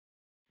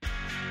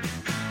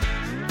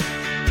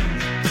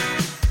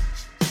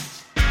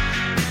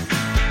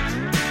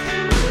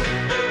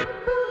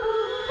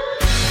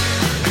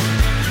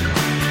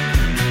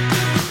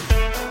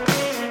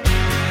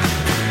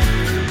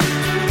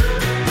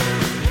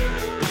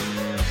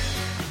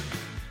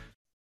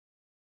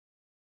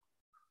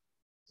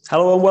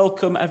Hello and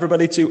welcome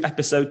everybody to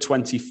episode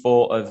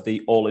 24 of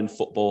the All in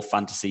Football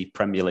Fantasy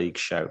Premier League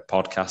Show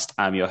podcast.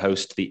 I'm your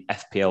host, the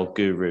FPL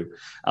guru,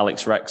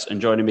 Alex Rex,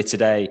 and joining me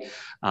today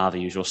are the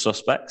usual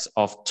suspects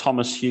of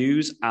Thomas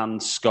Hughes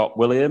and Scott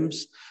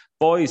Williams.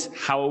 Boys,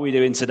 how are we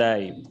doing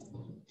today?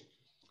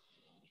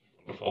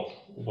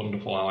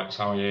 Wonderful, Alex.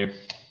 How are you?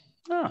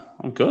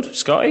 I'm good.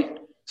 Scotty,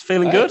 it's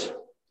feeling good?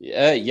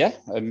 Yeah,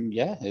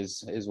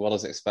 as well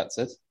as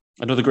expected.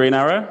 Another green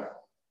arrow?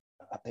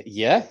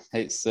 Yeah,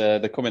 it's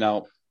they're coming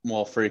out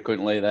more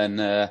frequently than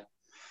anything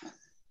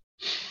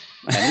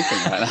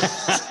right now.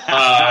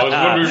 I was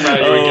wondering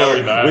where you were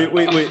going there.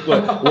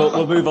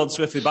 We'll move on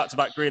swiftly.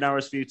 Back-to-back green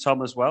arrows for you,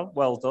 Tom, as well.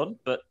 Well done.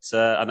 But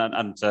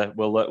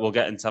we'll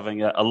get into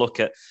having a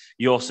look at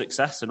your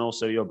success and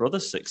also your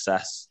brother's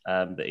success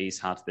that he's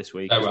had this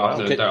week. Don't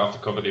have to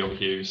cover the other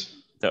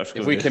Hughes.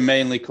 If we can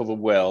mainly cover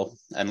Will,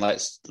 and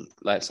let's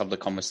have the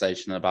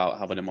conversation about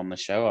having him on the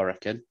show, I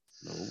reckon.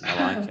 Ooh,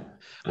 I like it.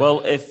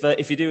 Well,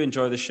 if you do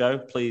enjoy the show,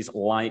 please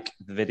like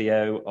the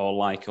video or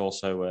like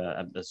also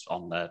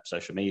on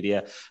social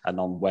media and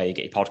on where you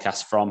get your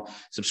podcasts from.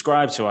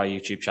 Subscribe to our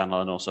YouTube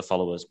channel and also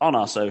follow us on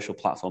our social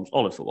platforms,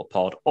 All in Football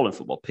Pod, All in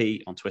Football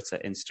P on Twitter,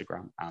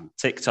 Instagram and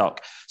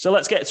TikTok. So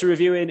let's get to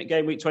reviewing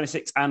Game Week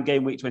 26 and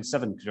Game Week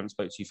 27 because we haven't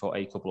spoken to you for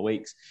a couple of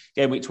weeks.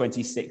 Game Week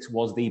 26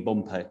 was the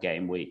bumper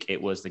game week.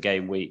 It was the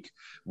game week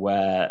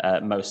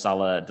where Mo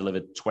Salah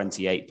delivered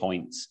 28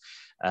 points.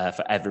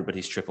 For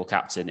everybody's triple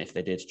captain, if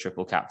they did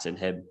triple captain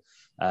him,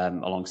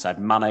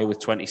 alongside Mane with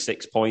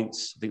 26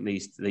 points. I think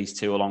these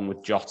two, along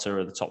with Jota,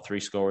 are the top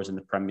three scorers in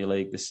the Premier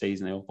League this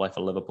season. They all play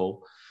for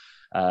Liverpool.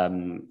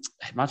 Imagine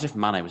if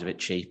Mane was a bit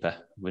cheaper.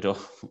 We'd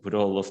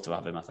all love to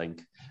have him, I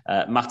think.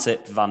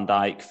 Matip, Van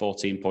Dijk,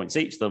 14 points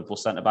each, Liverpool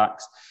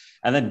centre-backs.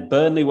 And then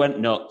Burnley went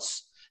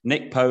nuts.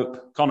 Nick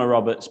Pope, Connor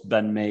Roberts,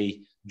 Ben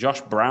Mee,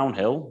 Josh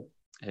Brownhill,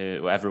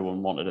 who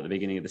everyone wanted at the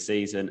beginning of the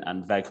season,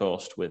 and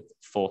Weghorst with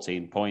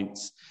 14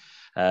 points,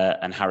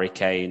 and Harry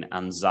Kane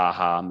and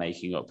Zaha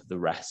making up the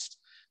rest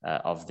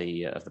of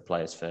the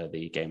players for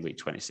the Game Week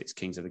 26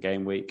 Kings of the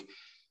Game Week.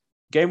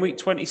 Game Week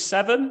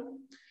 27,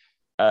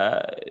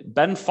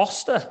 Ben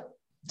Foster,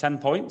 10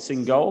 points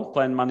in goal,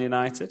 playing Man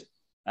United.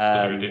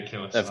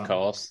 Ridiculous. Of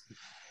course.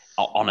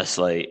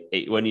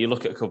 Honestly, when you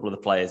look at a couple of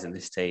the players in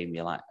this team,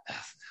 you're like,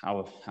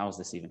 how has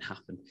this even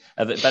happened?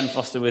 Ben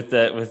Foster with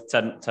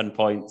 10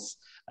 points.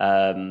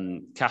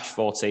 Cash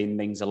 14,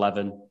 Mings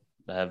 11,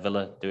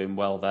 Villa doing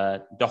well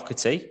there.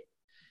 Doherty,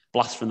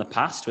 blast from the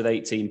past with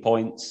 18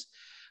 points.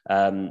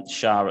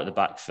 Schär at the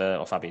back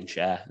Fabian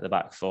Schär at the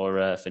back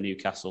for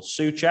Newcastle.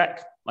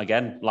 Souček,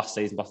 again, last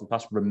season, blast from the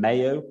past.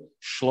 Romeo,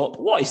 Schlupp.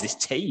 What is this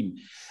team?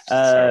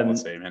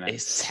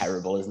 It's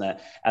terrible, isn't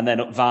it? And then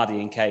Vardy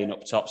and Kane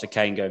up top. So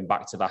Kane going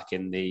back to back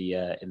in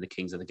the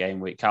Kings of the Game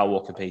Week. Kyle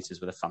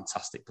Walker-Peters with a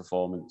fantastic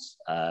performance.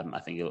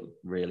 I think he looked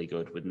really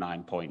good with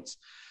 9 points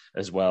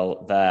as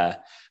well there.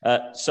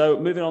 So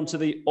moving on to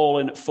the All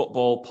in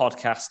Football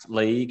Podcast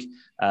League,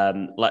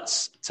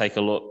 let's take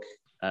a look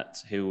at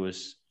who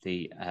was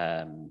the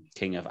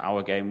king of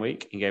our game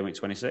week in Game Week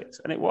 26.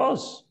 And it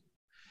was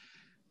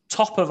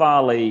top of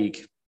our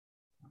league.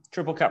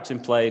 Triple captain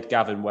played,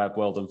 Gavin Webb.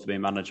 Well done for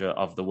being manager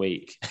of the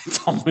week.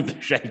 Tom with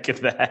the shake of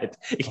the head.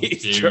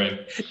 He's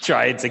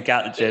trying to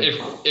catch him.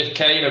 If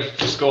Kane had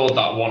scored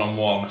that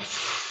one-on-one,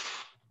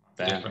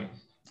 different.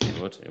 It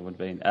would have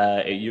been.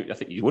 I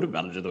think you would have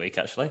been manager of the week,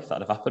 actually, if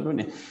that had happened,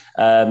 wouldn't you?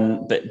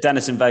 But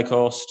Dennis and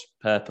Weghorst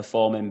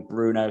performing.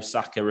 Bruno,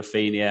 Saka,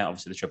 Rafinha,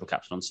 obviously the triple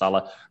captain on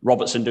Salah.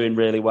 Robertson doing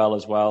really well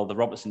as well. The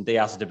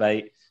Robertson-Diaz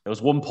debate. There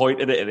was 1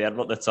 point in it at the end,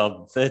 what that's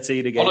on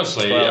 13 against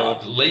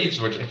 12.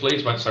 If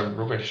Leeds went so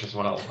rubbish as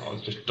well, I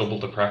was just double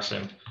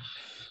depressing.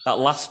 That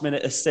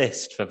last-minute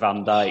assist for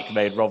Van Dijk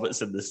made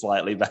Robertson the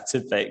slightly better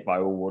pick by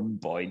 1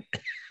 point.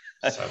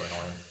 So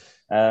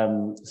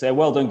annoying. So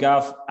well done,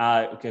 Gav.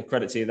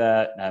 Credit to you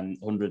there.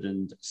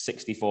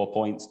 164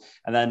 points,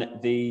 and then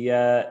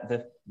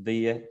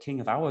the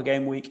king of our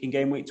game week in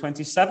Game Week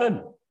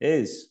 27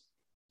 is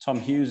Tom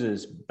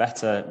Hughes's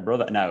better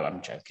brother. No,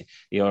 I'm joking.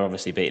 You're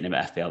obviously beating him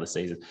at FPL this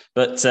season,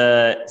 but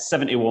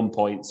 71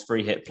 points,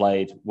 free hit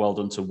played. Well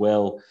done to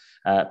Will,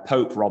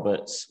 Pope,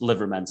 Roberts,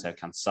 Livramento,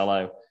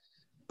 Cancelo,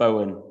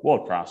 Bowen,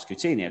 Ward-Prowse,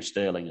 Coutinho,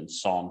 Sterling, and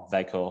Son,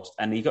 Weghorst,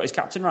 and he got his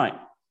captain right.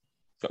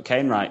 Got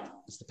Kane right.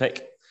 That's the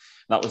pick.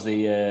 That was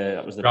the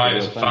right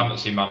as a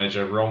fantasy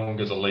manager, wrong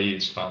as a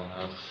Leeds fan.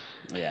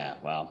 Yeah,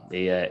 well,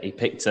 he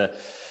picked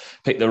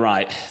the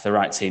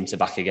right team to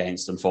back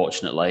against.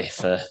 Unfortunately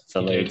for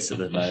Leeds at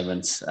the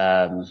moment,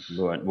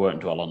 we won't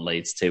dwell on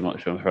Leeds too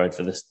much, I'm afraid,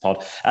 for this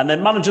pod. And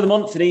then manager of the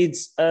month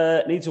needs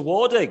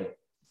awarding,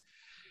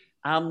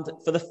 and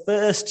for the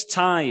first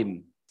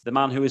time, the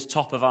man who is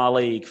top of our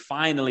league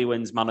finally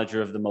wins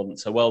manager of the month.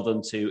 So well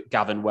done to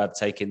Gavin Webb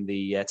taking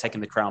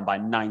the crown by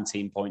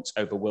 19 points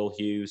over Will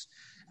Hughes.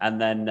 And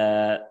then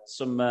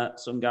some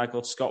guy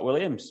called Scott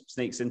Williams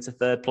sneaks into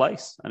third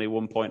place, only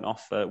 1 point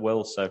off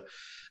Will. So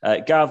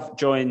Gav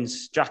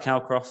joins Jack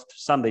Howcroft,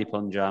 Sandy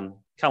Punjan,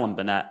 Callum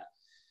Burnett,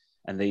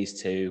 and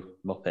these two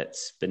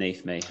Muppets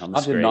beneath me on the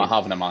screen. I did not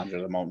have a manager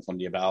of the month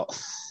under your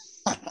belt.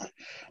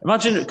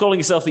 Imagine calling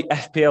yourself the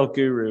FPL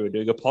guru and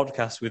doing a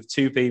podcast with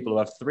two people who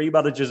have 3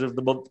 managers of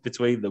the month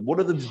between them. One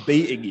of them's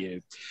beating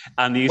you,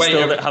 and you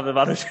still don't have a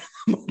manager of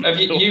the month. Have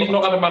you've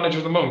not had a manager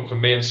of the month,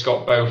 and me and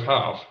Scott both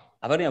have?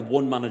 I've only had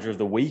one manager of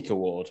the week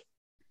award.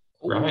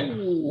 Right.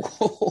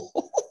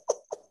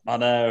 I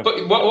know.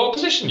 But what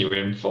position are you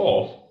in?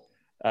 4th?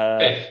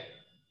 5th?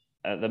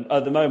 At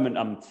the moment,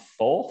 I'm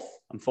 4th.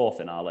 I'm 4th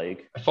in our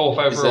league. 4th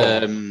overall.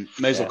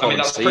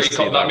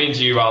 That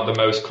means you are the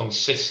most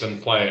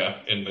consistent player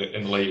in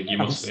the league. You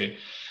must be.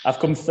 I've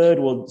come 3rd,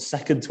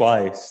 2nd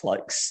twice,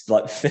 like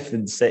 5th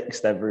and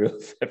 6th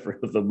every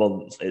other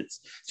month.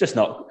 It's just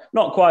not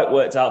quite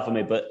worked out for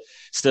me, but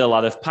still,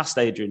 I'd have passed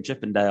Adrian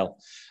Chippendale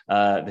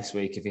this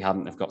week if he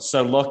hadn't have got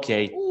so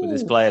lucky with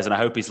his players, and I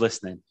hope he's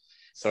listening.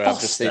 Sorry,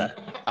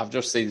 I've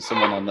just seen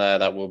someone on there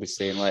that we'll be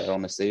seeing later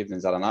on this evening.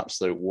 He's had an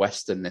absolute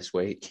Western this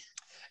week.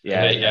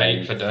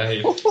 Yeah, for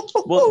Dave.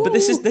 Well, but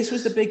this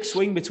was the big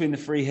swing between the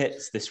free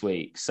hits this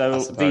week.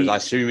 So I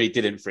assume he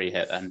didn't free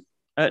hit then.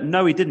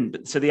 No, he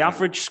didn't. So the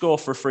average score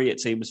for a free hit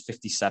team was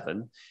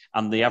 57,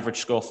 and the average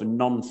score for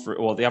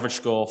the average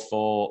score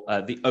for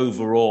the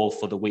overall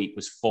for the week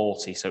was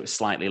 40. So it was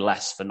slightly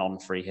less for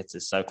non-free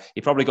hitters. So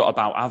he probably got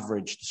about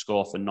average to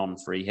score for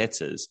non-free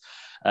hitters.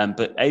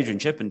 But Adrian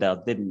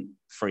Chippendale didn't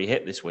free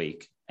hit this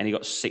week, and he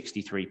got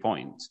 63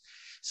 points.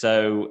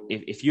 So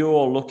if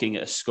you're looking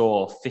at a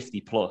score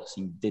 50 plus,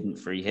 you didn't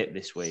free hit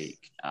this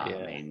week. I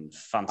mean,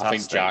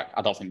 fantastic.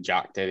 I don't think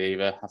Jack did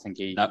either. I think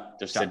he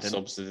just did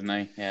subs, didn't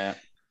he? Yeah,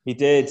 he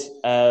did.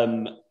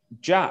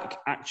 Jack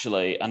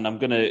actually, and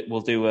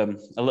we'll do a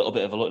little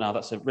bit of a look now.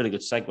 That's a really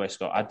good segue,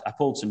 Scott. I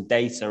pulled some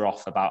data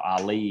off about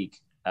our league,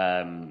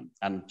 and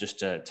just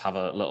to have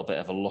a little bit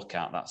of a look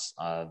at. That's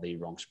the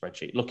wrong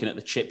spreadsheet. Looking at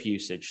the chip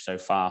usage so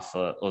far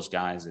for us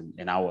guys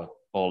in our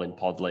all in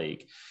pod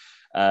league.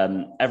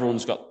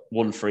 Everyone's got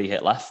 1 free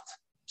hit left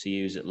to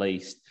use at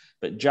least,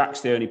 but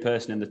Jack's the only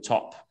person in the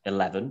top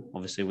 11,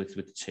 obviously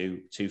with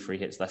two free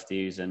hits left to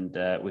use, and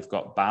we've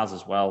got Baz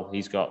as well.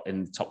 He's got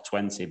in the top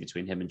 20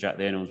 between him and Jack,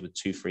 the only ones with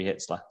 2 free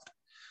hits left.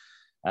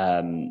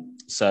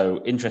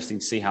 So interesting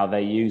to see how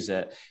they use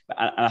it,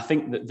 and I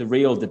think that the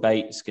real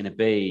debate is going to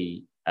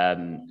be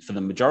for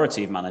the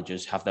majority of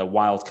managers have their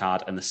wild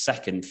card and the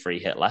second free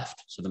hit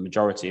left. So the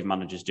majority of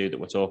managers do that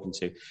we're talking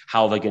to,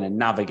 how they're going to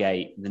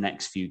navigate the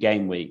next few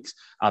game weeks.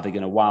 Are they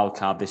going to wild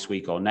card this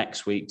week or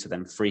next week to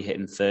then free hit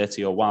in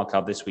 30, or wild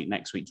card this week,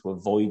 next week to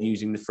avoid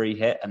using the free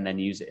hit and then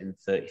use it in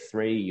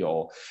 33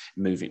 or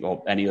moving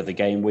or any other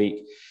game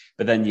week?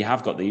 But then you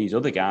have got these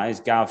other guys.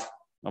 Gav,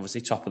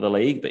 obviously top of the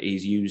league, but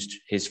he's used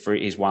his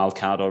wild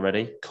card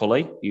already.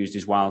 Cully used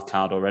his wild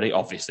card already.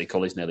 Obviously,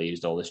 Cully's nearly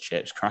used all his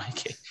chips.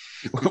 Crikey.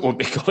 It wouldn't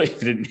be Cully if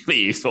he didn't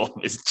nearly use all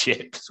of his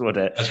chips, would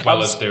it? As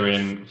well as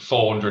doing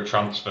 400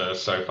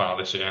 transfers so far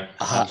this year.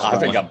 I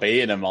think I'm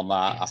beating him on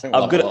that. I think we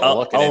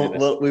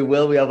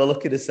have a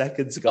look in a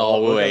second, Scott.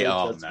 Oh, wait.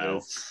 Oh,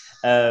 no.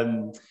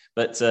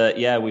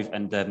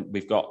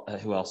 We've got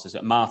who else is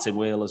it? Martin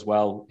Wheel as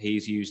well.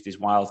 He's used his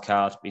wild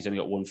card. He's only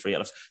got 1 free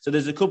hit. So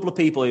there's a couple of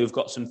people who've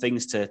got some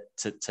things to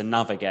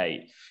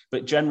navigate.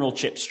 But general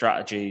chip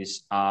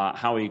strategies are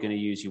how are you going to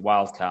use your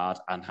wild card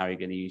and how are you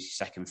going to use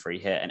your second free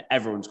hit. And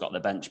everyone's got their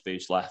bench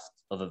boost left,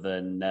 other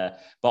than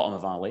bottom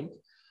of our league,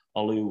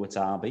 Olu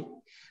Watabi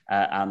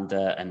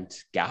and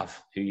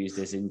Gav, who used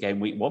this in game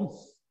week 1.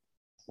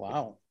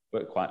 Wow.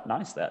 Worked quite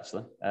nicely,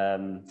 actually.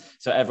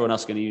 So everyone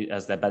else is going to use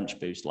as their bench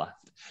boost left.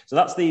 So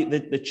that's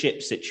the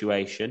chip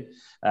situation.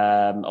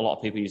 A lot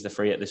of people use the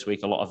free hit this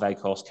week, a lot of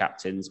Veghorst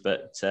captains,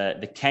 but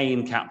the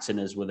Kane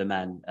captainers were the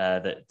men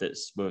that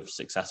were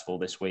successful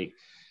this week.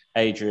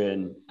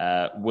 Adrian,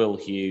 Will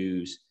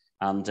Hughes,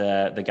 and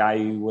the guy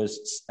who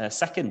was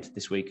second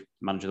this week,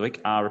 manager of the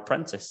week, our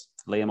apprentice,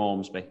 Liam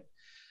Ormsby.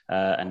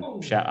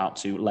 Shout out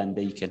to Len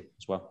Deacon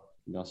as well.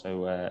 He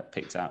also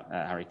picked out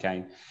Harry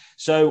Kane.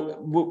 So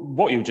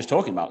what you were just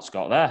talking about,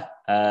 Scott, there,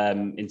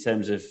 in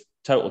terms of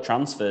total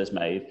transfers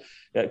made,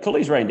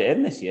 Cully's reined it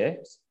in this year.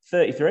 It's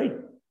 33.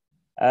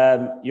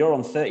 You're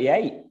on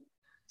 38.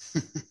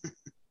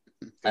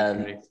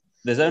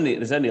 There's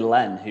only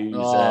Len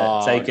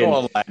who's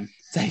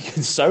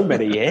taken so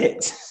many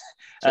hits.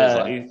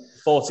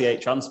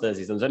 48 transfers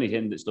he's done. There's only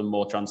him that's done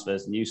more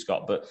transfers than you,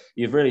 Scott, but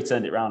you've really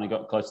turned it around and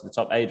got close to the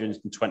top. Adrian's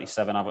done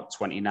 27, I've got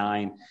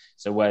 29.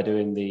 So we're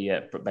doing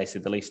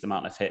basically the least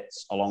amount of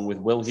hits, along with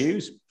Will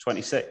Hughes,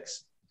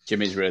 26.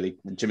 Jimmy's really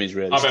I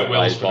bet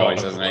Will's forgotten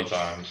a couple of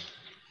times.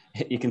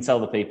 You can tell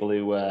the people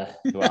who aren't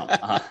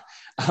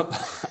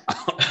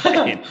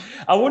playing.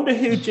 I wonder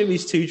who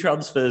Jimmy's 2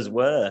 transfers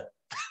were.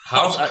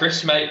 How's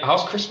Chris made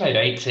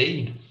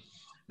 18?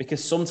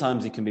 Because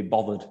sometimes he can be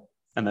bothered,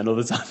 and then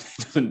other times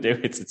he doesn't do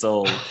it at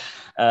all.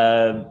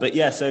 But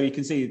yeah, so you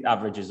can see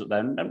averages up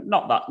there.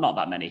 Not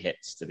that many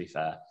hits, to be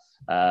fair.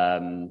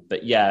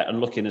 But yeah,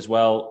 and looking as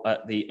well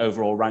at the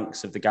overall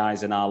ranks of the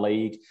guys in our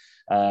league.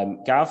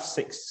 Gav,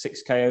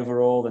 6K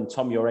overall. Then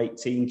Tom, you're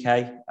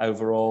 18K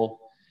overall.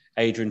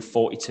 Adrian,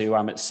 42.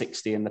 I'm at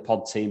 60, and the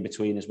pod team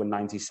between us were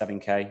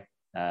 97K.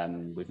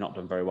 We've not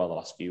done very well the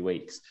last few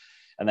weeks.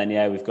 And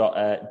then, we've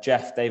got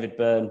Jeff, David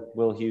Byrne,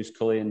 Will Hughes,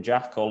 Cully and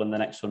Jack all in the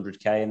next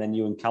 100K. And then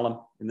you and Callum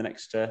in the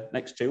next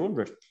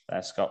 200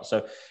 there, Scott.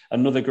 So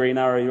another green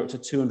arrow, you're up to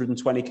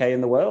 220K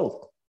in the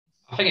world.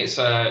 I think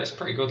it's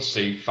pretty good to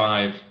see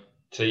 5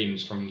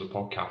 teams from the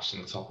podcast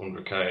in the top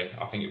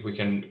 100K. I think if we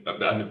can,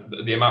 and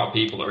the amount of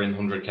people that are in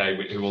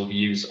 100K who will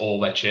use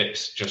all their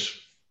chips just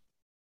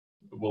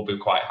will be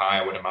quite high,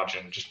 I would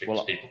imagine, just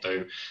because people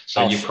do.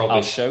 So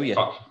I'll show you.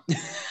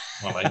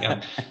 Well, there you go.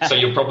 So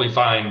you'll probably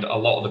find a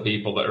lot of the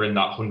people that are in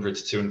that 100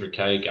 to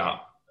 200K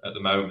gap at the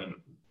moment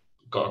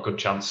got a good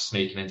chance of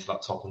sneaking into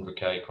that top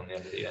 100K come the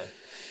end of the year.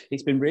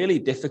 It's been really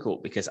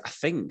difficult because I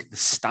think the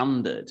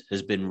standard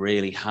has been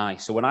really high.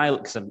 So when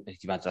I've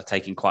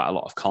taken quite a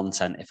lot of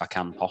content, if I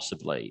can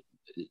possibly,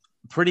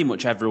 pretty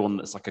much everyone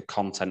that's like a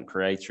content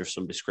creator of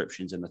some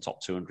descriptions in the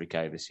top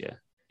 200K this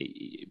year,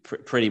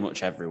 pretty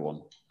much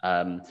everyone.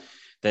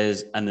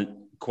 There's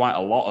quite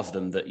a lot of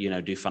them that,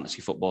 do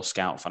Fantasy Football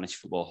Scout, Fantasy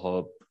Football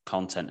Hub,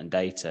 content and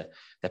data.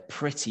 They're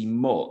pretty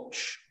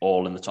much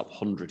all in the top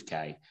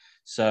 100K.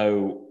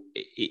 So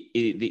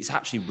it's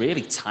actually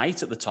really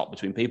tight at the top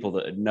between people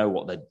that know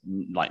what they're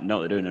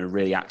doing and are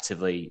really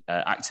actively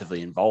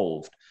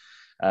involved.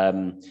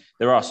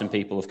 There are some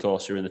people, of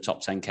course, who are in the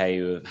top 10K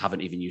who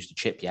haven't even used a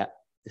chip yet.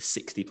 There's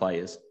 60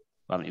 players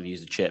who haven't even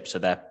used a chip. So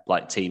they're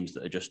like teams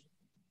that are just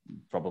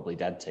probably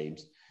dead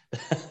teams.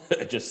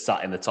 Just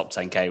sat in the top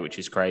 10K, which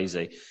is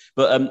crazy.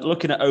 But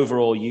looking at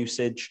overall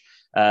usage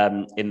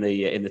in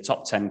the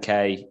top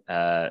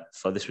 10K,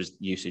 for this was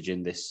usage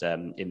in this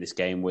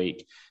game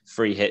week.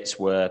 Free hits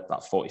were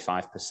about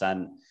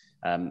 45%,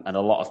 and a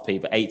lot of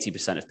people,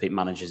 80% of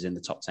managers in the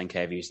top 10K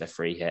have used their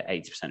free hit,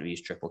 80% have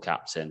used triple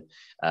captain,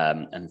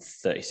 and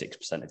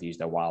 36% have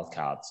used their wild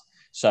cards.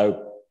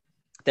 So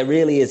there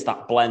really is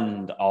that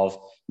blend of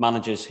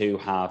managers who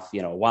have,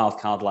 a wild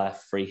card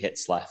left, free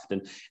hits left.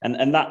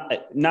 And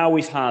that now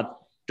we've had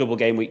double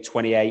game week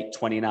 28,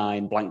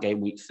 29, blank game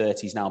week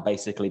 30 is now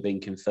basically been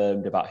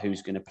confirmed about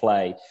who's going to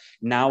play.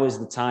 Now is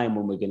the time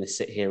when we're going to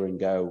sit here and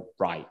go,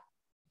 right,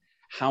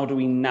 how do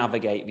we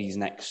navigate these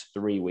next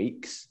 3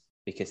 weeks?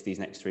 Because these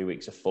next 3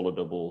 weeks are full of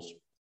doubles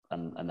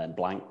and then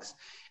blanks.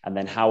 And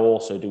then how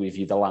also do we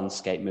view the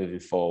landscape moving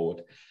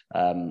forward?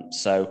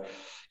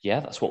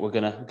 That's what we're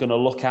gonna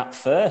look at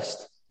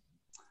first.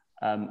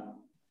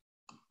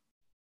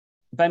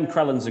 Ben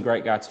Crellin's a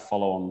great guy to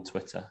follow on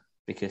Twitter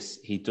because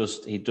he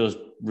does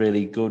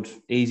really good,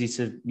 easy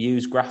to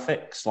use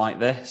graphics like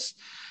this.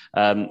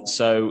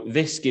 So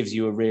this gives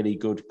you a really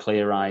good,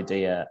 clear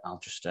idea. I'll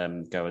just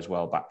go as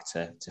well back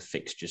to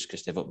fixtures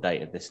because they've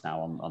updated this now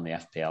on the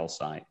FPL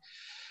site.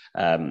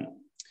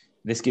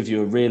 This gives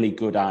you a really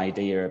good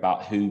idea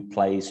about who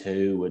plays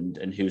who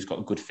and who's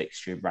got good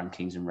fixture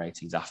rankings and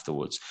ratings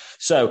afterwards.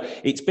 So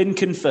it's been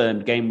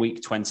confirmed, game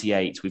week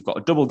 28. We've got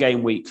a double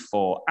game week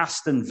for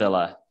Aston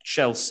Villa,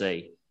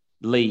 Chelsea,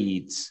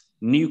 Leeds,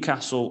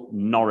 Newcastle,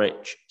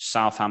 Norwich,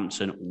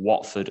 Southampton,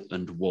 Watford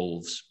and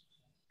Wolves.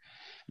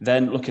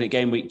 Then looking at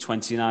game week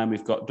 29,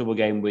 we've got double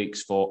game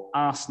weeks for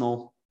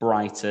Arsenal,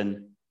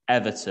 Brighton,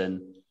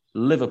 Everton,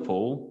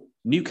 Liverpool,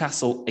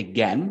 Newcastle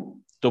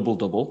again,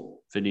 double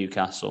for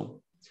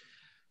Newcastle,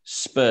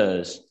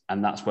 Spurs,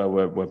 and that's where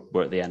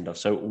we're at the end of.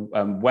 So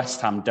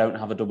West Ham don't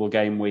have a double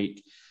game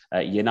week.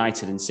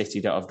 United and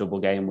City don't have double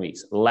game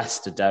weeks.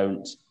 Leicester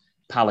don't.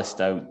 Palace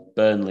don't.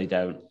 Burnley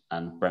don't.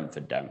 And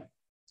Brentford don't.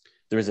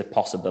 There is a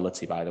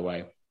possibility, by the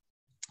way,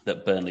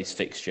 that Burnley's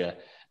fixture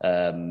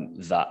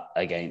that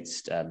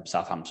against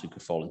Southampton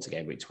could fall into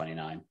game week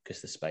 29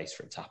 because there's space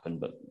for it to happen,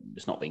 but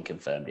it's not been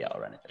confirmed yet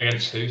or anything.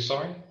 Against who,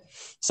 sorry?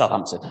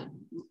 Southampton.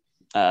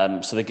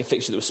 So the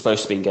fixture that was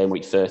supposed to be in game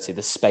week 30,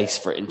 there's space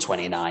for it in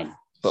 29.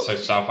 But so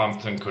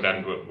Southampton could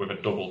end with a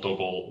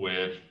double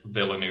with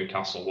Villa,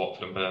 Newcastle,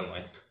 Watford and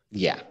Burnley.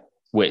 Yeah,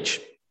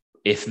 which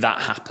if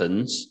that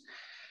happens,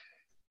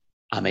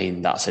 I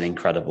mean, that's an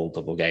incredible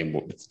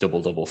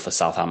double for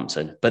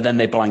Southampton. But then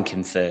they blank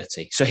in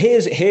 30. So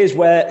here's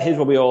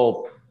where we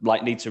all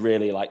need to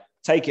really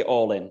take it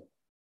all in.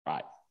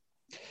 Right.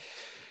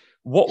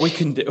 What we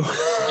can do.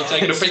 You're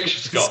taking a picture,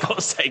 Scott.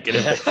 Scott's taking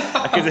it.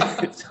 I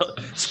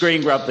can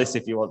screen grab this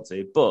if you want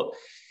to. But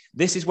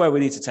this is where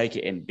we need to take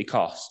it in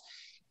because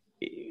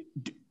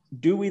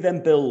do we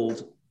then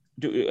build?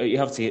 You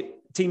have to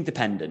team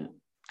dependent.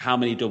 How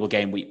many double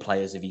game week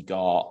players have you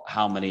got?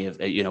 How many of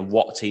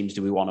what teams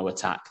do we want to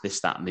attack?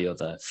 This, that, and the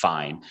other.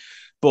 Fine,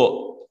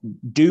 but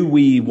do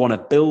we want to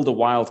build a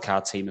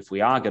wildcard team if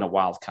we are going to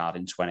wildcard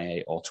in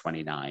 28 or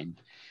 29?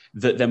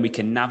 That then we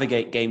can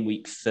navigate game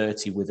week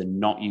 30 with and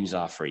not use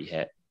our free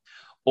hit,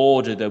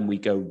 or do then we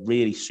go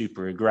really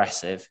super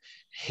aggressive,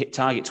 hit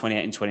target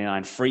 28 and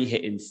 29, free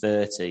hit in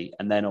 30,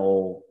 and then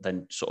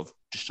sort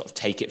of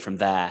take it from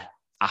there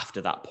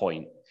after that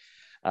point.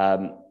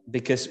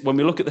 Because when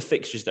we look at the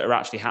fixtures that are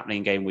actually happening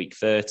in game week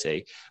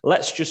 30,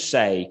 let's just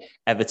say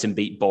Everton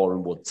beat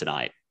Boreham Wood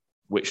tonight,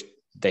 which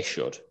they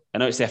should. I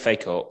know it's the FA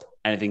Cup,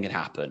 anything can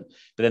happen.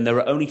 But then there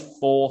are only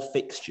 4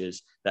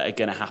 fixtures that are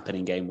going to happen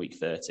in game week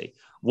 30.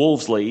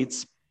 Wolves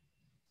Leeds,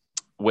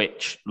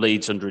 which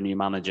leads under a new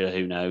manager,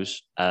 who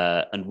knows.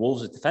 And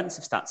Wolves'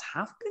 defensive stats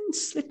have been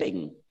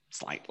slipping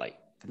slightly.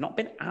 They've not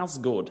been as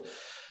good.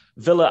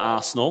 Villa,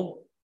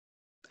 Arsenal,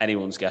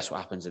 anyone's guess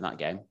what happens in that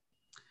game.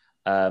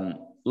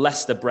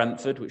 Leicester,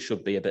 Brentford, which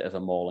should be a bit of a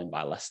mauling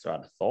by Leicester,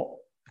 I'd have thought,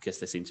 because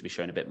they seem to be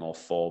showing a bit more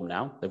form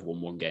now. They've won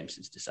one game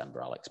since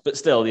December, Alex. But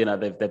still,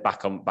 they're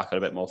back on a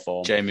bit more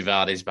form. Jamie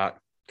Vardy's back.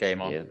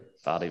 Game on. Yeah,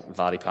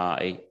 Vardy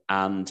party.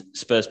 And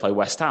Spurs play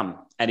West Ham.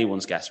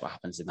 Anyone's guess what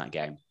happens in that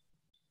game.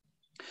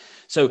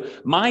 So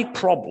my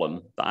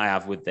problem that I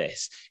have with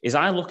this is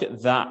I look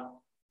at that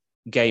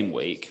game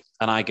week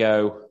and I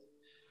go,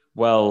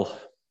 well,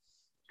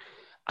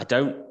 I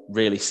don't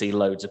really see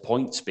loads of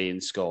points being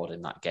scored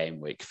in that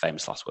game week.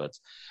 Famous last words.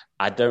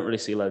 I don't really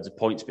see loads of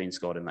points being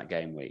scored in that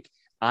game week.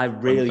 I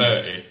really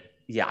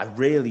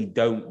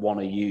don't want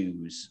to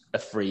use a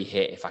free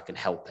hit if I can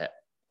help it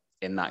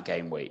in that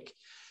game week.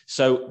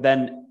 So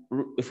then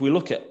if we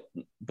look at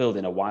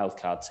building a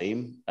wildcard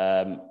team,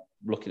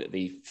 looking at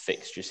the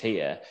fixtures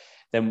here,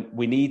 then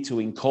we need to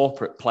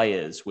incorporate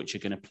players which are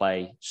going to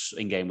play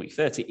in game week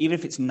 30, even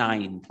if it's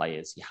 9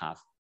 players you have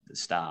at the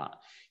start.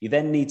 You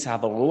then need to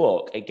have a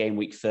look at game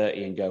week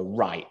 30 and go,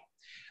 right,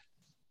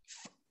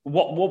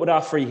 what would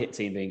our free hit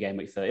team be in game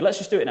week 30? Let's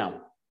just do it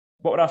now.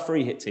 What would our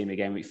free hit team be in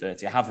game week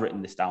 30? I have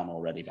written this down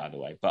already, by the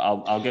way, but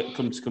I'll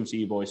come to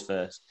you boys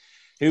first.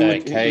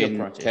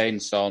 Kane,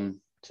 Son,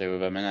 2 of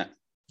them, innit?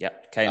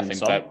 Yep, Kane and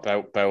Son. I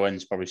think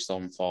Bowen's probably still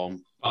in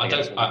form. I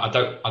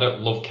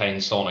don't love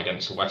Kane Son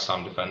against the West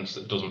Ham defence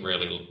that doesn't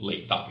really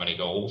leak that many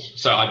goals.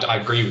 So I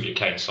agree with you,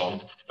 Kane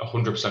Son.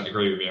 100%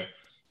 agree with you,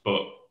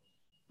 but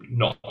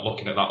not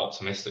looking at that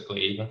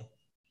optimistically either.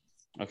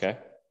 Okay.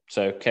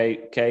 So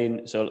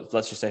Kane. So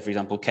let's just say, for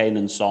example, Kane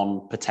and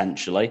Son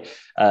potentially.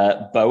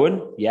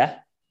 Bowen, yeah,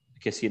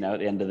 because at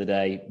the end of the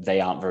day, they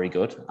aren't very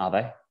good, are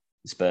they?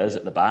 Spurs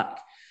at the back.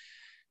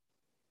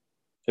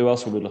 Who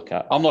else would we look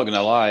at? I'm not going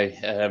to lie.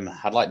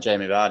 I'd like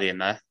Jamie Vardy in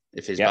there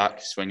if he's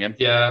back swinging.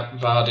 Yeah,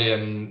 Vardy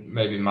and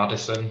maybe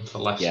Maddison for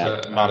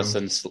Leicester. Yeah,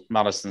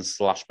 Maddison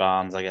 /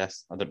 Barnes, I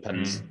guess. It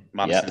depends.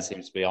 Maddison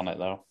seems to be on it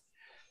though.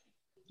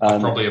 I'd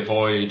probably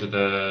avoid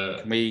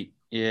the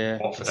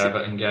Watford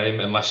Everton game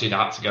unless you'd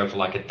had to go for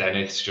like a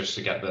Dennis just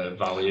to get the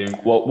value.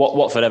 Well,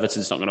 Watford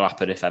Everton's not going to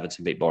happen if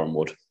Everton beat Boreham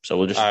Wood. So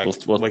we'll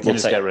just we'll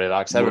just get rid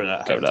of that. Everton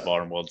at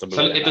Boreham Wood. So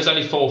if there's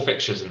only 4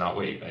 fixtures in that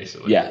week,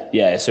 basically.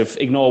 Yeah. So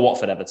ignore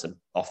Watford Everton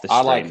off the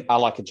stream. I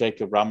like a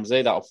Jacob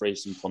Ramsey. That'll free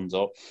some funds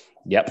up.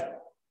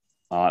 Yep,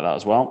 I like that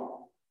as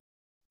well.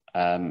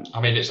 I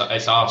mean, it's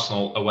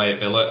Arsenal away at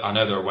Villa. I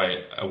know they're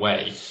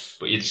away,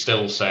 but you'd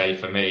still say,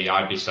 for me,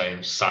 I'd be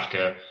saying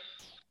Saka.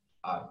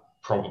 I'd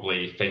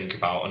probably think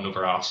about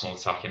another Arsenal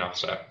attacking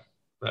asset.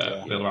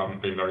 Villa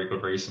haven't been very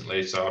good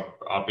recently, so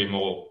I'd be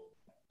more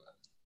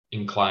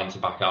inclined to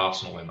back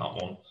Arsenal in that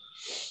one.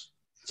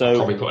 So I'd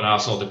probably put an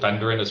Arsenal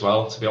defender in as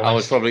well, to be honest. I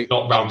was probably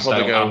not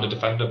Ramsdale and a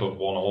defender, but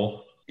one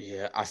or.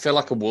 Yeah, I feel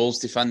like a Wolves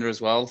defender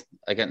as well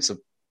against a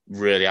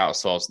really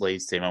outsourced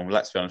Leeds team. And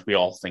let's be honest, we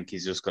all think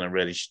he's just going to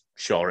really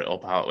shore it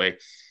up, aren't we?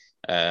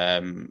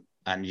 And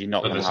you're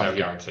not going to have no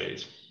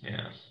guarantees.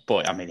 Yeah,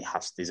 but I mean,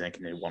 he's only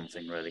can do one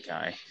thing, really,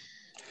 can't he?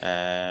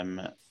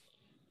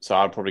 So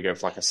I'd probably go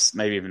for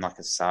maybe even like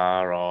a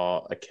Sarr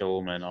or a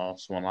Kilman or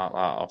someone like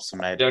that, or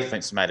Semedo. I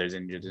think Semedo's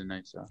injured, isn't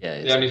he? So.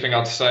 Yeah. The only thing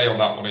I'd say on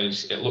that one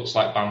is it looks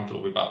like Bamford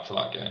will be back for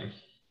that game.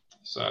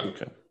 So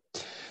okay.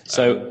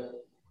 So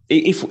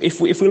if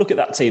we look at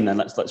that team, then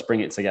let's bring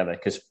it together,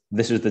 because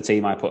this was the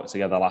team I put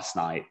together last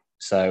night.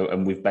 So,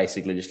 and we've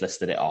basically just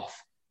listed it off,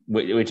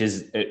 which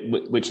is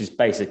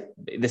basic.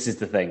 This is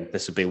the thing.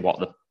 This would be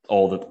what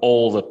all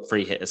the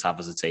free hitters have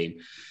as a team.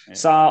 Yeah.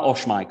 Sarr or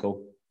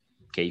Schmeichel,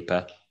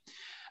 keeper.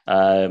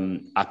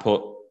 I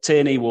put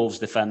Tierney, Wolves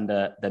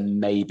defender, then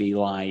maybe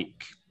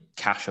like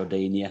Cash or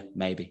Digne,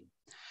 maybe,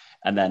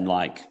 and then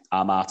like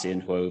Amati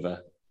and Huova,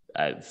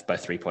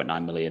 both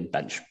 3.9 million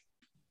bench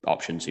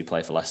options who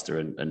play for Leicester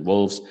and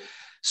Wolves.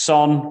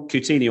 Son,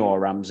 Coutinho or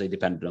Ramsey,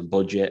 depending on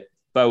budget.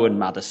 Bowen,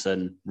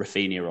 Maddison,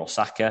 Rafinha or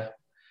Saka.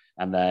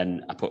 And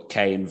then I put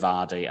Kane,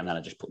 Vardy, and then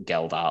I just put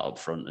Geldart up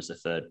front as the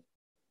third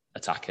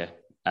attacker.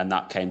 And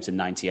that came to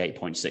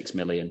 98.6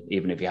 million,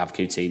 even if you have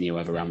Coutinho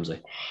over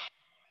Ramsey.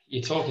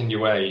 You're talking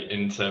your way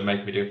into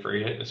making me do a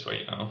free hit this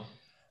week now.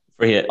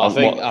 Free hit. I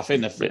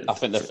think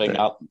the thing,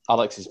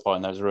 Alex's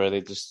point there was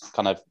really just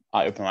kind of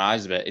opened my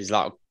eyes a bit. Is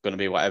that going to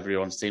be what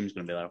everyone's team's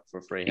going to be like for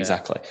a free hit?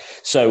 Exactly.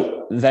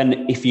 So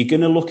then if you're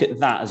going to look at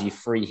that as your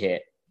free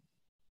hit,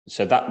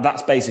 so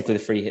that's basically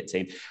the free hit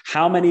team.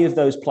 How many of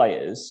those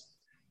players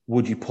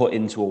would you put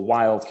into a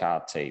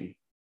wildcard team?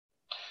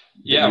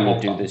 Yeah, you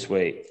would do this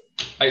week.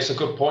 It's a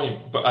good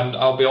point, and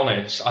I'll be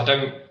honest, I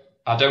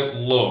don't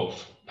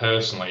love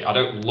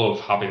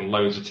having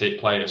loads of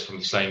players from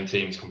the same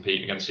teams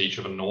competing against each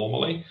other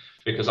normally,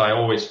 because I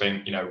always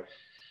think,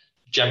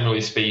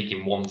 generally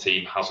speaking, one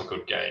team has a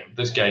good game.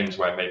 There's games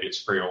where maybe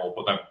it's 3-3,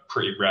 but they're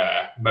pretty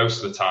rare.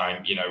 Most of the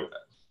time,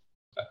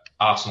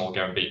 Arsenal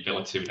go and beat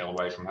Villa 2-0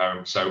 away from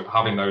home. So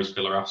having those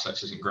Villa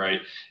assets isn't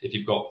great. If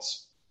you've got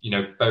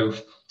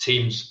both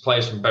teams,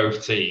 players from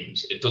both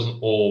teams, it doesn't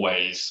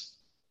always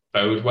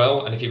bode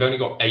well. And if you've only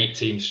got 8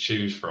 teams to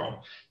choose from,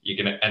 you're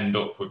going to end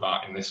up with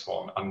that in this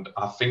one. And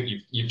I think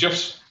you've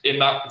just, in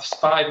that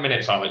 5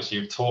 minutes, Alex,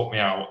 you've talked me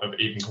out of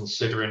even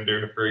considering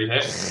doing a free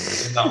hit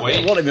in that week.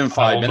 It wasn't even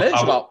 5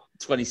 minutes, about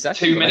 20 seconds.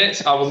 2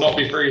 minutes, I will not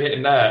be free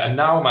hitting there. And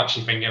now I'm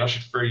actually thinking I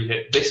should free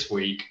hit this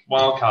week,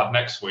 wildcard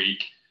next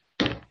week,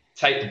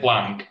 take the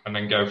blank, and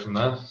then go from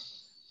there.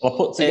 Well, I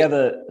put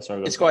together...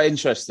 It's quite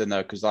interesting,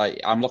 though, because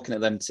I'm looking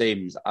at them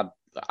teams.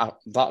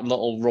 That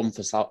little run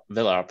for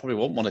Villa, I probably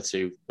want 1 or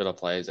 2 Villa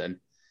players in.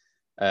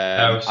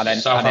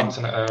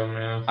 Southampton at home,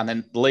 yeah. And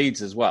then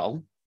Leeds as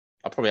well.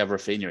 I'll probably have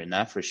Rafinha in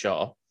there for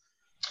sure.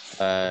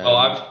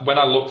 When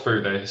I look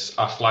through this,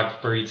 I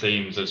flagged 3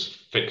 teams as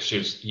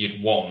fixtures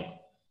you'd want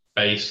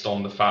based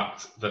on the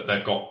fact that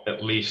they've got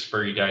at least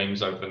 3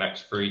 games over the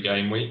next 3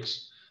 game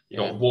weeks. You've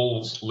got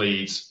Wolves,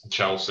 Leeds, and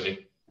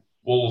Chelsea.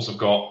 Wolves have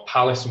got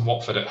Palace and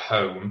Watford at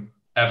home,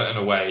 Everton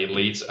away,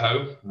 Leeds at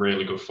home,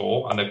 really good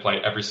 4, and they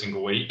play every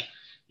single week.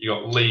 You've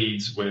got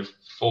Leeds with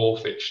 4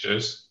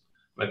 fixtures.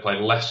 They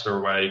play Leicester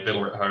away,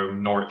 Villa at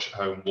home, Norwich at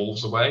home,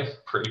 Wolves away.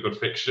 Pretty good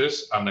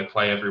fixtures, and they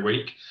play every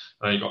week.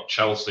 And then you've got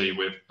Chelsea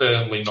with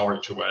Burnley,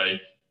 Norwich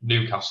away,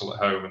 Newcastle at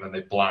home, and then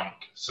they blank.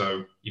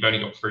 So you've only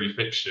got 3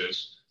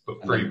 fixtures,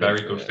 but 3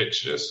 very good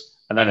fixtures.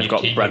 And then they've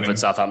got Brentford,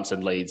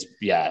 Southampton, Leeds.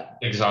 Yeah.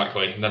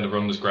 Exactly. And then the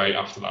run was great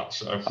after that.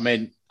 So I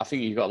mean, I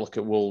think you've got to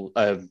look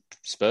at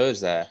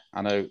Spurs there.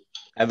 I know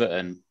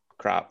Everton,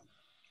 crap.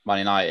 Man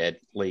United,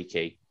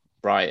 leaky.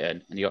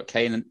 Brighton, and you got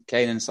Kane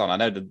and Son. I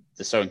know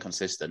they're so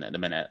inconsistent at the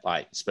minute,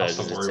 like Spurs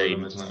as a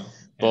team.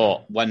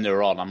 But when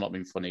they're on, I'm not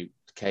being funny,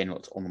 Kane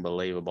looked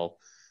unbelievable.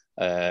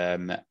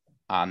 And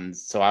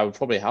so I would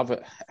probably have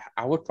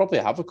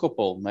a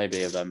couple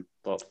maybe of them.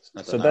 But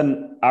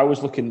then I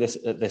was looking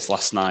at this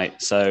last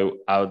night. So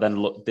I would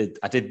then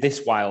I did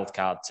this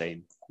wildcard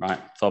team, right?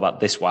 Thought about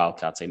this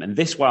wildcard team. And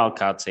this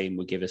wildcard team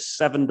would give us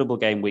 7 double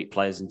game week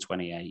players in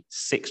 28,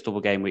 6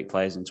 double game week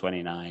players in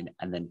 29,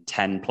 and then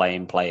 10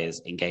 playing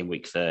players in game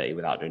week 30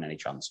 without doing any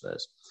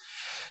transfers.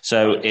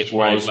 So it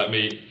was... Let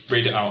me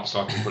read it out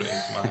so I can put it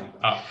into my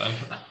app then.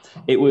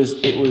 It was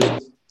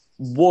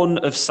 1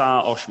 of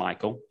Sarr or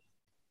Schmeichel.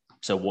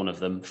 So one of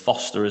them.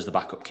 Foster as the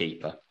backup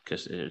keeper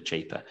because it's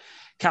cheaper.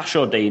 Cash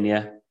or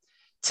Digne,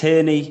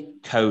 Tierney,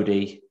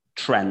 Cody,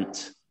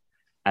 Trent,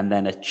 and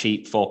then a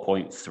cheap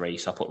 4.3,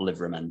 so I put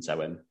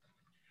Livramento in.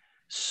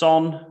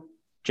 Son,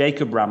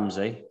 Jacob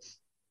Ramsey,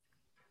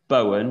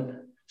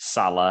 Bowen,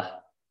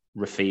 Salah,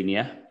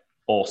 Rafinha,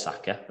 or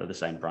Saka for the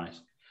same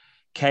price.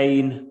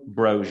 Kane,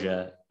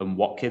 Brozier, and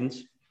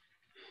Watkins.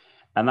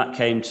 And that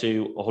came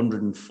to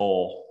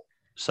 104.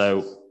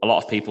 So a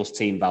lot of people's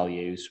team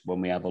values, when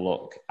we have a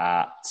look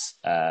at,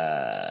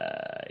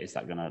 is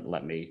that going to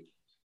let me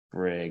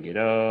bring it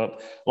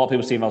up? A lot of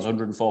people's team values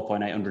 104.8,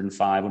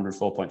 105,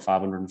 104.5,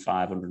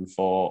 105,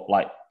 104.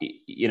 Like,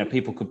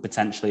 people could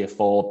potentially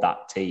afford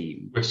that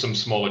team. With some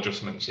small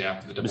adjustments,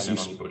 depending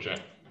on your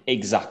budget.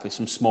 Exactly,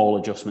 some small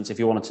adjustments. If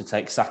you wanted to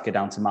take Saka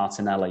down to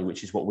Martinelli,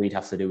 which is what we'd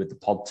have to do with the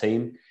pod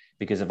team,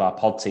 because of our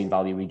pod team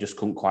value, we just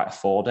couldn't quite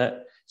afford it.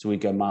 So we'd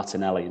go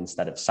Martinelli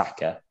instead of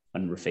Saka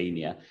and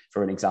Rafinha,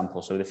 for an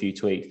example. So with a few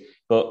tweaks.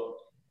 But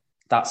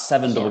that's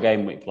 7 double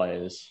game week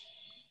players.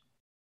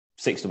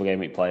 6 double game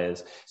week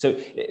players. So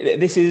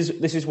this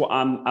is what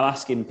I'm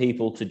asking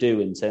people to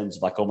do in terms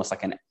of almost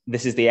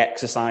this is the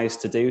exercise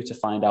to do to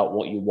find out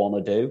what you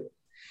want to do,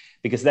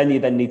 because then you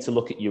need to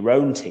look at your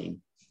own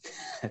team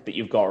that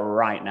you've got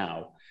right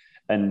now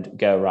and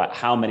go, right,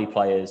 how many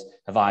players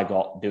have I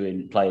got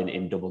playing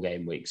in double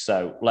game weeks?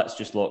 So let's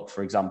just look,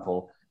 for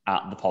example,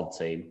 at the pod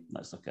team.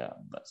 Let's look at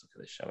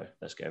this show.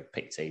 Let's go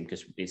pick team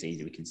because it's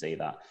easy. We can see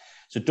that.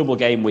 So double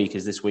game week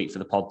is this week for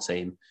the pod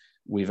team.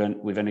 We've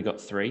only got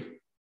 3.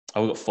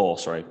 Oh, we've got 4,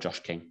 sorry,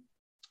 Josh King.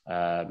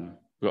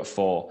 We've got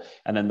 4.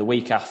 And then the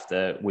week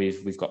after,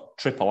 we've got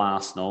triple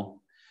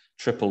Arsenal,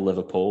 triple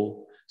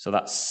Liverpool. So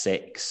that's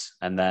 6.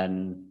 And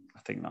then I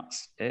think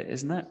that's it,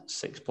 isn't it?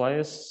 6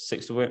 players,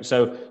 6 to win.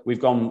 So we've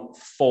gone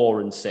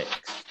 4 and 6.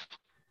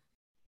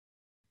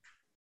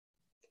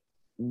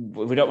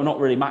 We're not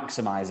really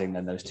maximising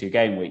then those 2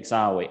 game weeks,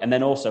 are we? And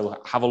then also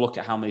have a look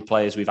at how many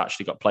players we've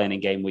actually got playing in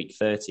game week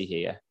 30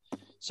 here.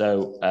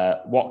 So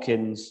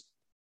Watkins,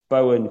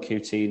 Bowen,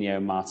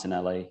 Coutinho,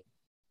 Martinelli,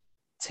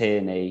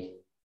 Tierney,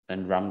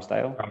 and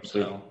Ramsdale.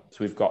 So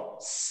we've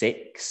got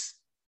 6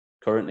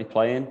 currently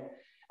playing,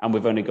 and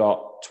we've only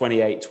got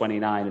 28,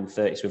 29, and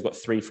 30. So we've got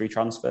 3 free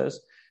transfers.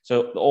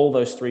 So all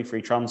those 3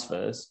 free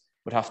transfers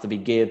would have to be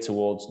geared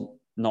towards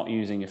not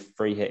using a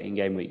free hit in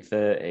game week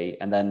 30.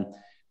 And then,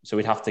 so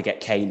we'd have to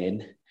get Kane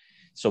in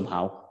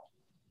somehow.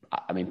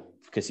 I mean,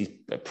 because he's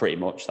pretty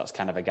much, that's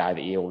kind of a guy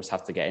that you always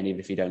have to get in, even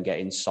if you don't get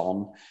in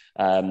Son.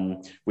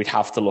 We'd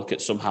have to look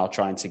at somehow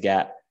trying to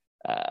get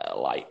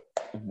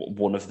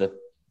one of the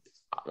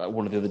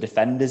other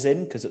defenders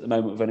in, because at the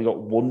moment we've only got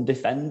 1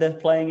 defender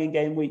playing in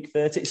game week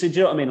 30. So do you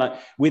know what I mean?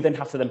 We then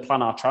have to then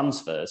plan our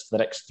transfers for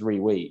the next 3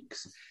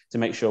 weeks to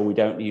make sure we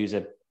don't use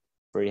a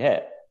free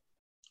hit.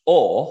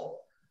 Or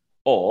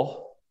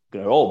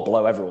going to all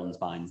blow everyone's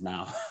minds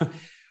now.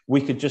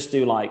 We could just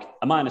do like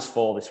a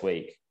 -4 this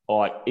week, or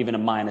like even a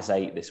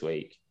 -8 this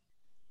week.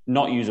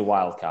 Not use a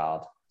wild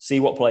card. See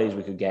what players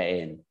we could get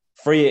in.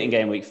 Free it in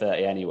game week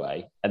 30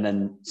 anyway, and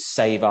then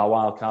save our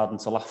wild card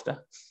until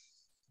after.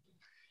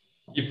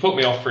 You put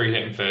me off free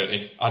hitting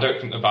 30. I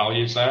don't think the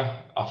value's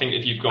there. I think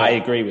if you've got... I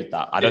agree with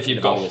that. I don't think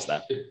the value is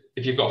there.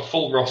 If you've got a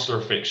full roster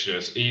of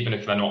fixtures, even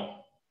if they're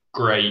not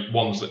great,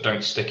 ones that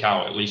don't stick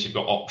out, at least you've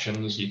got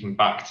options. You can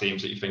back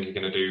teams that you think are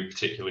going to do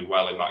particularly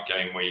well in that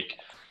game week.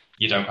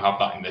 You don't have